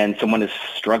and someone is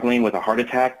struggling with a heart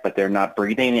attack but they're not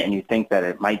breathing and you think that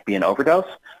it might be an overdose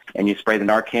and you spray the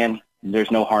Narcan,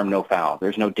 there's no harm, no foul.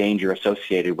 There's no danger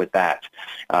associated with that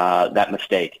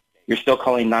mistake. You're still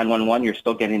calling 911. You're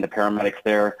still getting the paramedics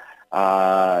there,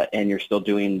 and you're still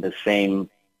doing the same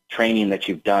training that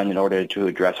you've done in order to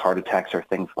address heart attacks or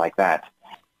things like that.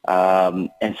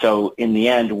 And so in the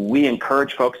end, we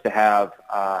encourage folks to have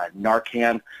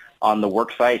Narcan on the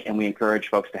work site, and we encourage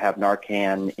folks to have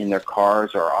Narcan in their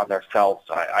cars or on their cells.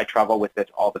 I travel with it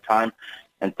all the time,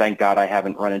 and thank God I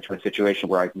haven't run into a situation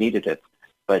where I've needed it.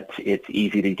 But it's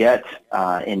easy to get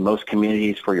in most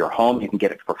communities for your home. You can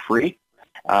get it for free.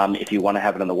 If you want to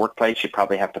have it in the workplace, you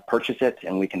probably have to purchase it,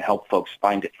 and we can help folks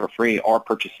find it for free or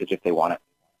purchase it if they want it.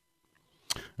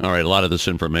 All right, a lot of this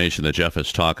information that Jeff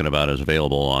is talking about is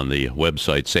available on the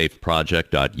website,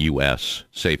 safeproject.us,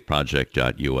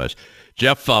 safeproject.us.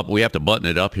 Jeff, we have to button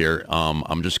it up here.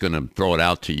 I'm just going to throw it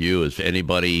out to you. If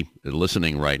anybody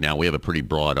listening right now, we have a pretty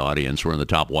broad audience. We're in the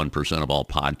top 1% of all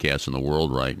podcasts in the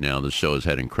world right now. This show has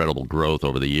had incredible growth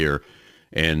over the year.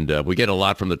 And we get a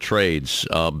lot from the trades.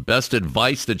 Best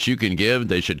advice that you can give,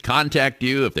 they should contact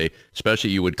you if they, especially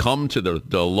you would come to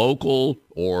the local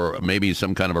or maybe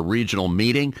some kind of a regional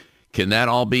meeting. Can that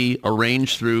all be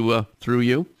arranged through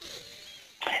you?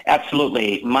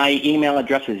 Absolutely. My email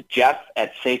address is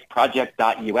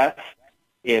jeff@safeproject.us.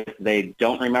 If they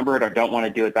don't remember it or don't want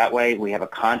to do it that way, we have a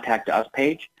Contact Us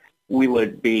page. We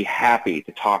would be happy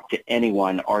to talk to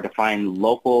anyone or to find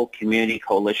local community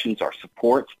coalitions or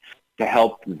support to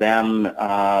help them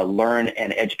learn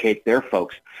and educate their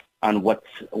folks on what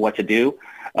to do.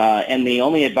 And the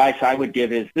only advice I would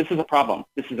give is this is a problem.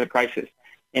 This is a crisis.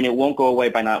 And it won't go away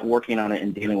by not working on it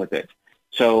and dealing with it.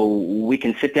 So we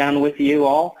can sit down with you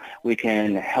all. We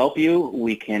can help you.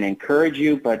 We can encourage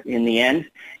you. But in the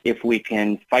end, if we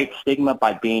can fight stigma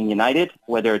by being united,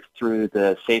 whether it's through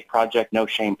the Safe Project No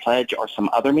Shame Pledge or some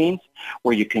other means,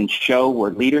 where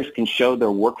leaders can show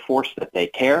their workforce that they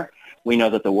care, we know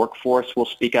that the workforce will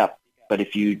speak up. But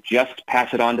if you just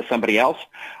pass it on to somebody else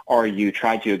or you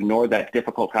try to ignore that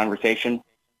difficult conversation,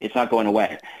 it's not going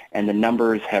away. And the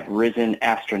numbers have risen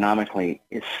astronomically,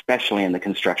 especially in the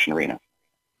construction arena.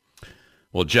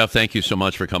 Well, Jeff, thank you so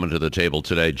much for coming to the table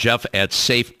today.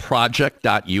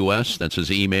 Jeff@safeproject.us. That's his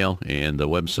email, and the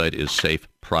website is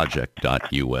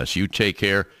safeproject.us. You take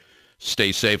care.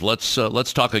 Stay safe. Let's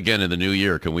talk again in the new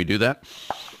year. Can we do that?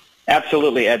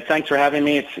 Absolutely, Ed. Thanks for having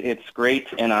me. It's great,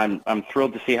 and I'm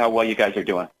thrilled to see how well you guys are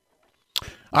doing.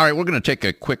 All right, we're going to take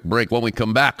a quick break. When we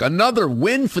come back, another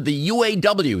win for the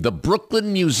UAW, the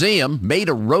Brooklyn Museum.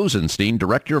 Maida Rosenstein,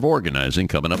 Director of Organizing,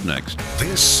 coming up next.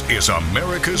 This is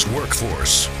America's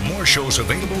Workforce. More shows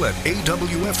available at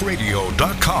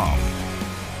awfradio.com.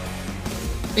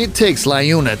 It takes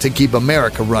LIUNA to keep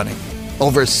America running.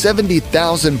 Over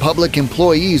 70,000 public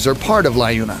employees are part of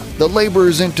LIUNA, the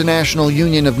Laborers International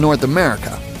Union of North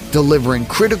America, delivering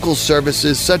critical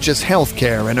services such as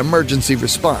healthcare and emergency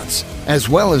response, as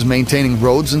well as maintaining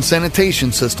roads and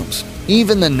sanitation systems.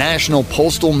 Even the National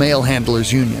Postal Mail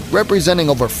Handlers Union, representing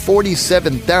over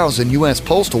 47,000 U.S.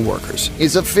 postal workers,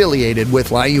 is affiliated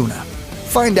with LIUNA.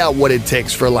 Find out what it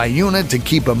takes for LIUNA to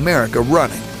keep America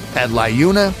running at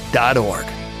liuna.org.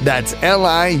 That's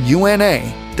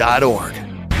liuna.org.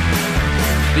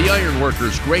 The Iron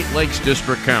Workers Great Lakes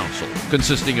District Council,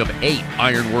 consisting of 8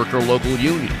 iron worker local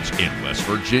unions in West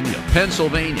Virginia,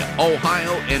 Pennsylvania,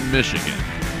 Ohio, and Michigan.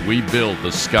 We build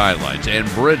the skylines and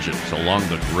bridges along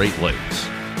the Great Lakes.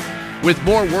 With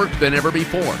more work than ever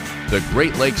before, the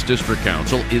Great Lakes District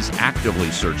Council is actively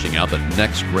searching out the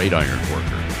next great iron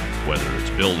worker, whether it's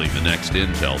building the next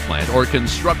Intel plant or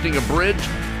constructing a bridge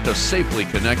to safely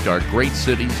connect our great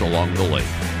cities along the lake.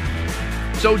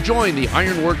 So join the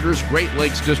Iron Workers Great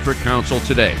Lakes District Council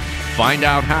today. Find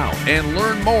out how and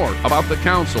learn more about the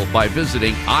council by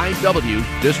visiting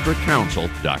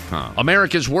iwdistrictcouncil.com.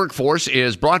 America's Workforce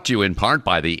is brought to you in part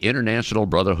by the International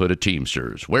Brotherhood of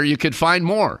Teamsters, where you can find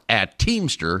more at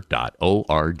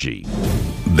teamster.org.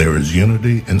 There is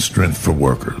unity and strength for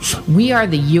workers. We are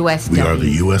the USW. We are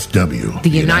the USW. The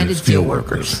United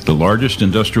Steelworkers. The largest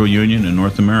industrial union in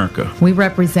North America. We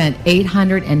represent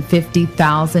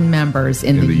 850,000 members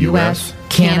in the U.S.,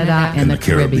 Canada, and the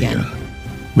Caribbean.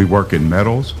 We work in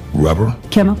metals, rubber,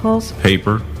 chemicals,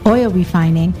 paper, oil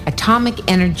refining, atomic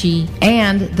energy,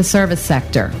 and the service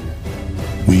sector.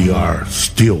 We are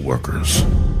steelworkers,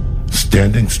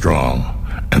 standing strong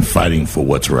and fighting for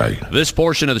what's right. This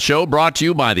portion of the show brought to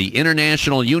you by the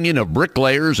International Union of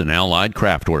Bricklayers and Allied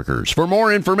Craft Workers. For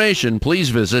more information,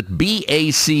 please visit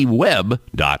bacweb.org.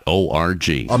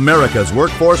 America's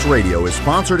Workforce Radio is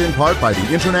sponsored in part by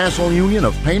the International Union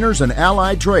of Painters and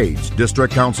Allied Trades,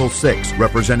 District Council 6,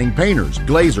 representing painters,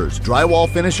 glazers, drywall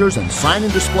finishers, and sign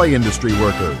and display industry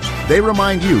workers. They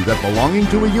remind you that belonging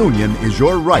to a union is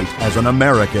your right as an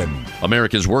American.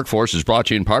 America's Workforce is brought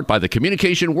to you in part by the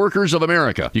Communication Workers of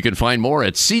America. You can find more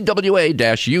at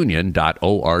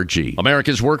cwa-union.org.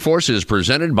 America's Workforce is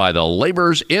presented by the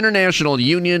Laborers International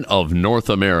Union of North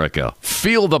America.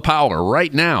 Feel the power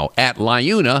right now at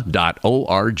liuna.org.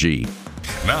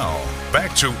 Now,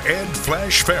 back to Ed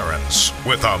Flash Ferens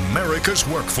with America's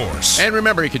Workforce. And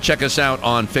remember, you can check us out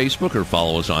on Facebook or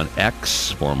follow us on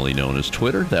X, formerly known as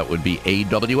Twitter. That would be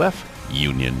AWF.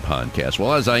 Union Podcast.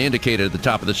 Well, as I indicated at the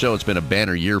top of the show, it's been a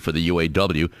banner year for the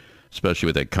UAW, especially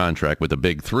with that contract with the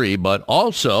Big Three. But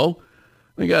also,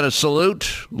 we got to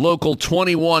salute Local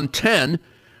 2110,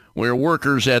 where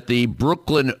workers at the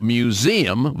Brooklyn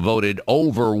Museum voted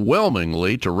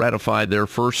overwhelmingly to ratify their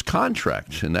first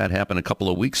contract. And that happened a couple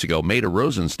of weeks ago. Maida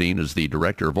Rosenstein is the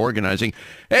Director of Organizing.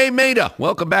 Hey, Maida,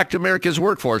 welcome back to America's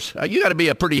Workforce. You got to be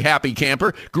a pretty happy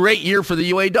camper. Great year for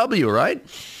the UAW, right?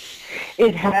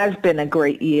 It has been a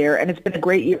great year, and it's been a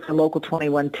great year for Local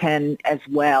 2110 as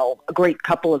well, a great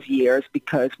couple of years,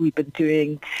 because we've been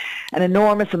doing an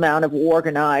enormous amount of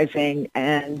organizing,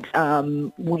 and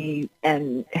we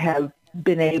have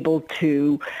been able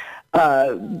to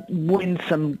win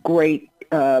some great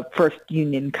first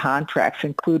union contracts,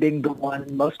 including the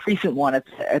most recent one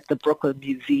at the Brooklyn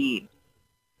Museum.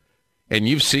 And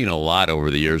you've seen a lot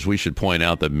over the years. We should point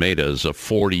out that Maida is a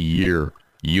 40-year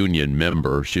union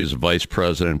member. She's vice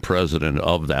president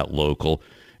of that local,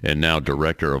 and now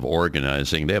director of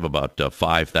organizing. They have about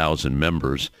 5,000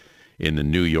 members in the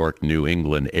New York, New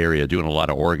England area, doing a lot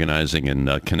of organizing in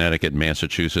Connecticut,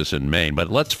 Massachusetts, and Maine.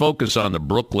 But let's focus on the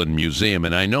Brooklyn Museum.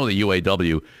 And I know the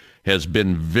UAW has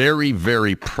been very,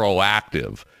 very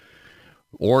proactive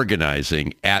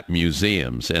organizing at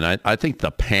museums. And I think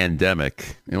the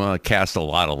pandemic, it cast a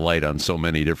lot of light on so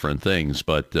many different things,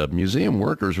 but museum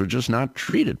workers were just not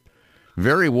treated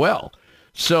very well.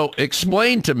 So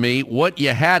explain to me what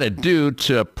you had to do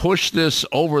to push this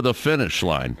over the finish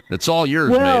line. It's all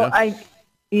yours, Maida.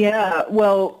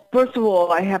 Well, first of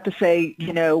all, I have to say,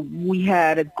 we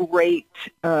had a great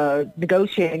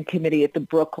negotiating committee at the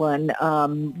Brooklyn.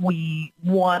 We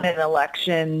won an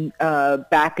election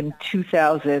back in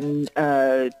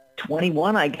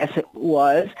 2021, I guess it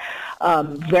was,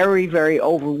 very, very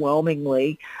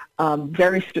overwhelmingly.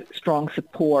 Very strong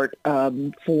support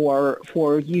for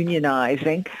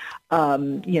unionizing,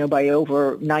 by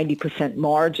over 90%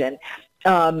 margin.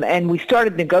 And we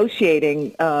started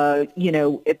negotiating, at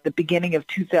the beginning of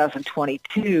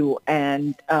 2022,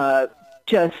 and the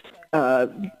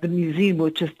museum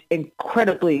was just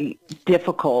incredibly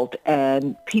difficult,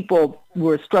 and people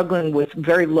were struggling with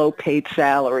very low-paid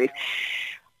salaries.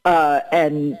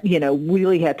 And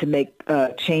really had to make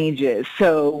changes.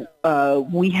 So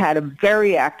we had a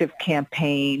very active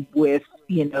campaign with,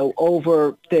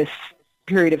 over this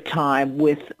period of time,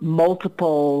 with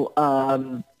multiple,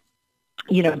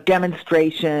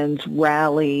 demonstrations,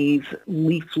 rallies,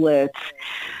 leaflets,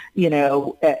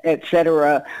 et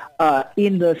cetera.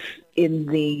 In the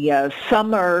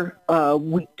summer,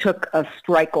 we took a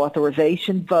strike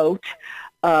authorization vote.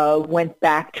 Went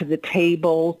back to the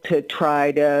table to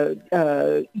try to,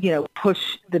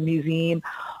 push the museum.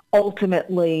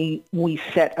 Ultimately, we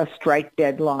set a strike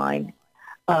deadline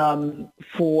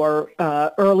for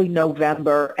early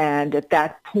November, and at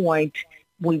that point,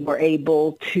 we were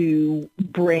able to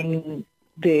bring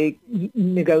the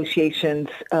negotiations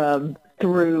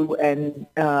through and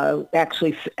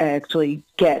actually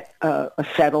get a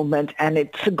settlement, and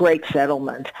it's a great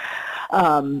settlement.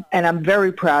 And I'm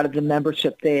very proud of the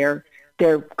membership there.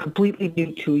 They're completely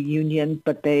new to a union,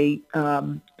 but they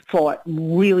fought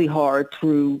really hard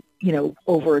through,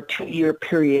 over a 2-year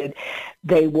period.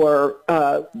 They were,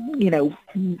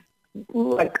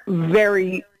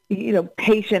 very,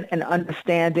 patient and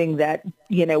understanding that,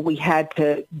 we had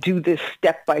to do this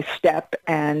step by step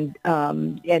and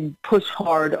push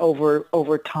hard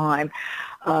over time.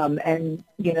 And,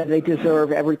 they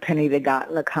deserve every penny they got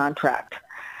in the contract.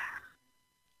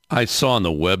 I saw on the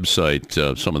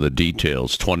website some of the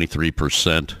details,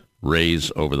 23% raise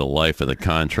over the life of the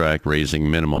contract, raising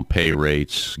minimum pay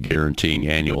rates, guaranteeing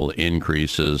annual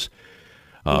increases.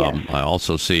 Yes. I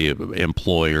also see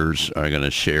employers are going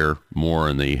to share more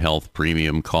in the health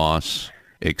premium costs,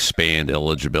 expand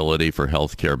eligibility for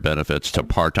health care benefits to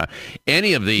part-time.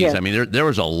 Any of these, yes. I mean, there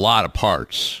was a lot of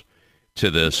parts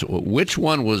to this. Which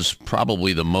one was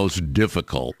probably the most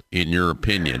difficult, in your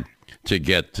opinion, to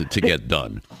get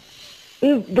done?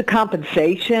 The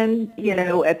compensation,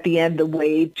 at the end, the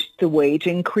wage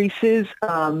increases.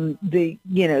 The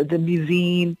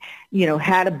museum,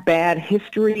 had a bad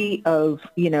history of,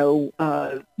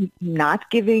 not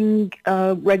giving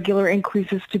regular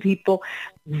increases to people.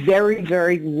 Very,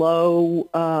 very low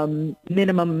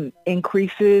minimum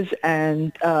increases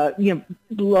and,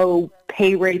 low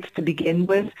pay rates to begin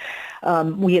with.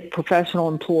 We had professional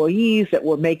employees that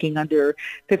were making under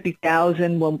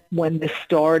 $50,000 when this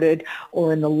started,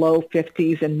 or in the low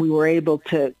 50s, and we were able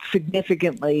to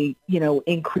significantly,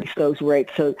 increase those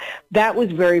rates. So that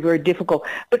was very, very difficult.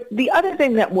 But the other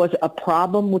thing that was a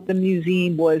problem with the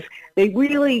museum was they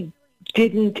really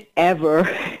didn't ever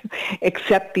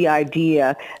accept the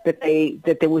idea that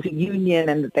there was a union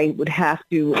and that they would have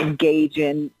to engage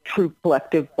in true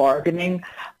collective bargaining,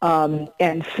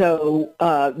 and so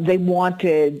they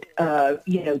wanted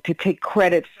to take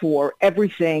credit for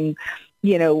everything.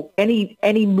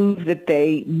 Any move that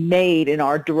they made in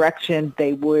our direction,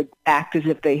 they would act as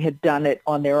if they had done it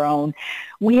on their own.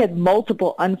 We had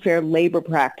multiple unfair labor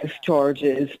practice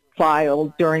charges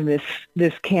filed during this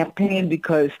campaign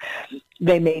because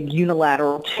They made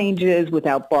unilateral changes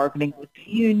without bargaining with the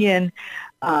union.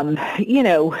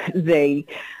 They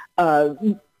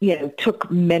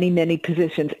took many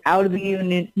positions out of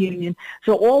the union.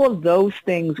 So all of those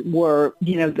things were,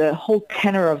 the whole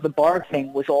tenor of the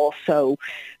bargaining was also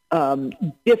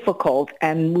difficult,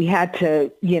 and we had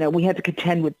to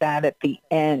contend with that at the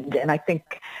end. And I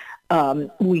think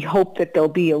we hope that there'll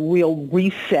be a real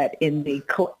reset in the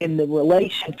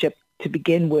relationship to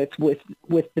begin with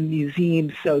the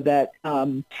museum, so that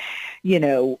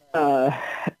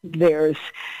there's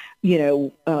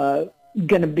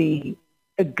going to be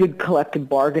a good collective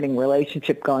bargaining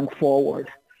relationship going forward.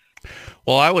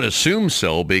 Well, I would assume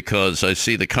so, because I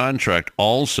see the contract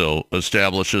also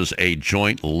establishes a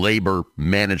joint labor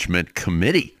management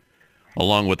committee,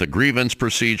 along with a grievance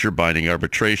procedure, binding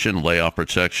arbitration, layoff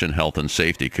protection, health and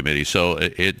safety committee. So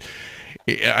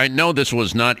I know this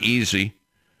was not easy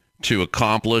to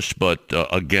accomplish, but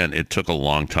again, it took a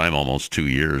long time, almost 2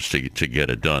 years to get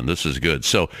it done. This is good.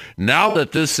 So now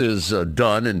that this is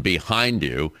done and behind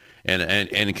you,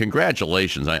 and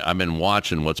congratulations. I've been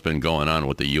watching what's been going on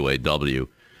with the UAW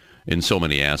in so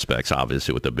many aspects,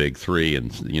 obviously with the big three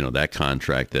and, that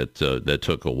contract that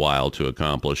took a while to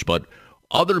accomplish. But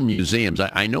other museums,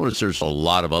 I notice there's a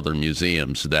lot of other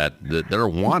museums that are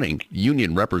wanting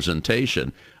union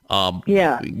representation.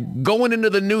 Going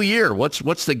into the new year,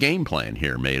 what's the game plan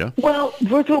here, Maida? Well,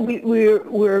 first of all, we've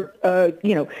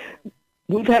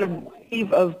had a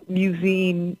wave of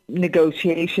museum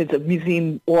negotiations, of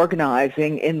museum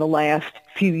organizing in the last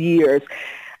few years,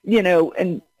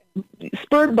 and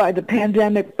spurred by the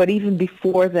pandemic, but even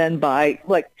before then by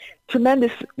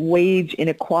tremendous wage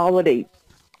inequality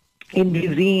in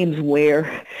museums,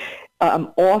 where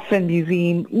often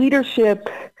museum leadership,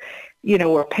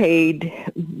 are paid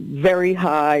very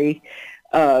high,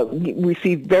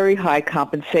 receive very high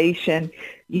compensation,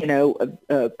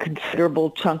 a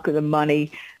considerable chunk of the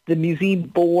money. The museum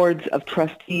boards of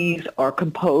trustees are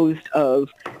composed of,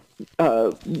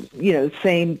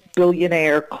 same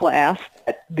billionaire class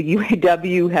that the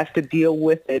UAW has to deal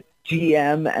with at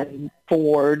GM and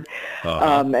Ford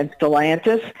and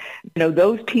Stellantis.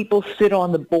 Those people sit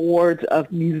on the boards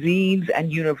of museums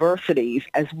and universities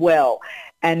as well.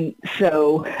 And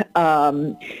so,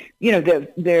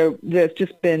 there's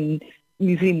just been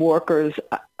museum workers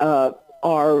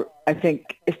are, I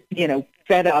think,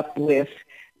 fed up with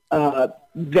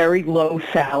very low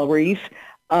salaries.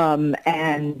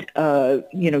 And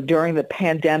during the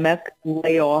pandemic,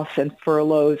 layoffs and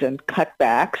furloughs and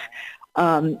cutbacks.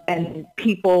 And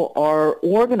people are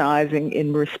organizing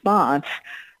in response,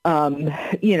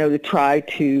 to try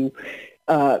to,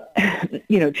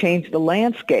 change the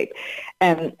landscape.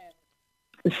 And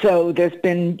so there's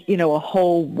been, a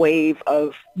whole wave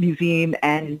of museum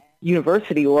and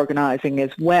university organizing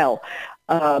as well,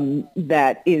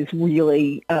 that is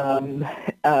really,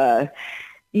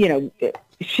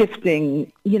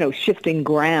 shifting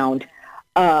ground.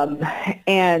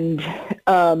 And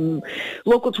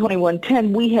Local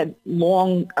 2110, we had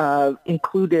long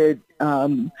included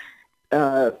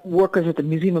workers at the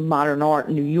Museum of Modern Art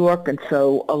in New York, and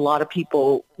so a lot of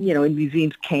people, in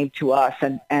museums came to us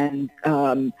and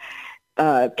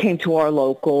came to our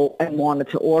local and wanted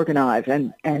to organize,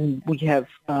 and we have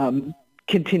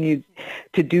continued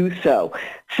to do so.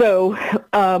 So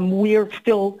we're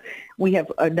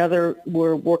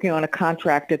working on a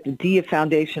contract at the Dia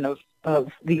Foundation of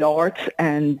the Arts,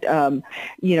 and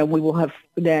we will have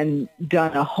then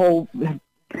done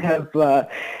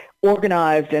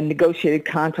organized and negotiated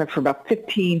contracts for about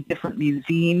 15 different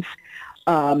museums,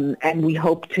 and we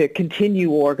hope to continue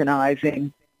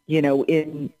organizing,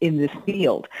 in this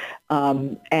field,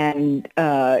 and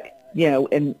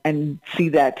see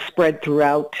that spread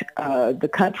throughout the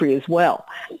country as well.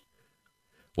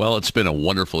 Well, it's been a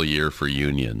wonderful year for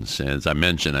unions. As I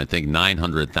mentioned, I think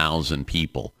 900,000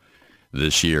 people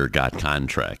this year got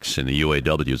contracts, and the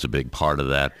UAW is a big part of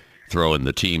that. Throw in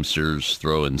the Teamsters,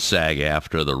 throw in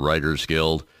SAG-AFTRA, the Writers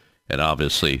Guild, and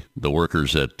obviously the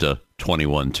workers at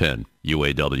 2110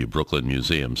 UAW Brooklyn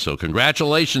Museum. So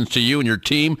congratulations to you and your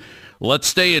team. Let's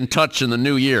stay in touch in the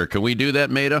new year. Can we do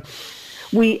that, Maida?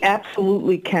 We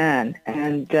absolutely can,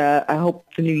 and I hope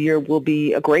the new year will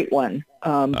be a great one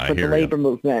for the labor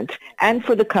movement and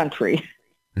for the country.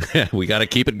 We got to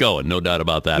keep it going, no doubt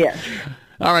about that. Yes.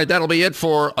 All right, that'll be it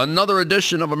for another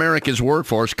edition of America's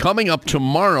Workforce. Coming up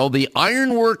tomorrow, the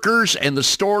iron workers and the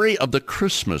story of the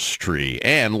Christmas tree.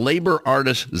 And labor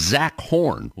artist Zach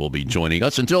Horn will be joining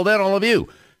us. Until then, all of you,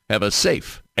 have a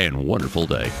safe and wonderful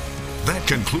day. That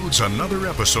concludes another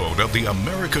episode of the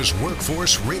America's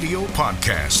Workforce Radio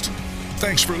Podcast.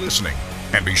 Thanks for listening.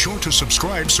 And be sure to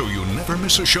subscribe so you never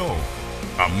miss a show.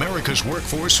 America's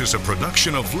Workforce is a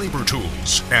production of Labor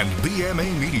Tools and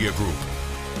BMA Media Group.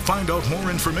 Find out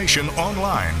more information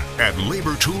online at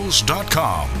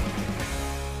labortools.com.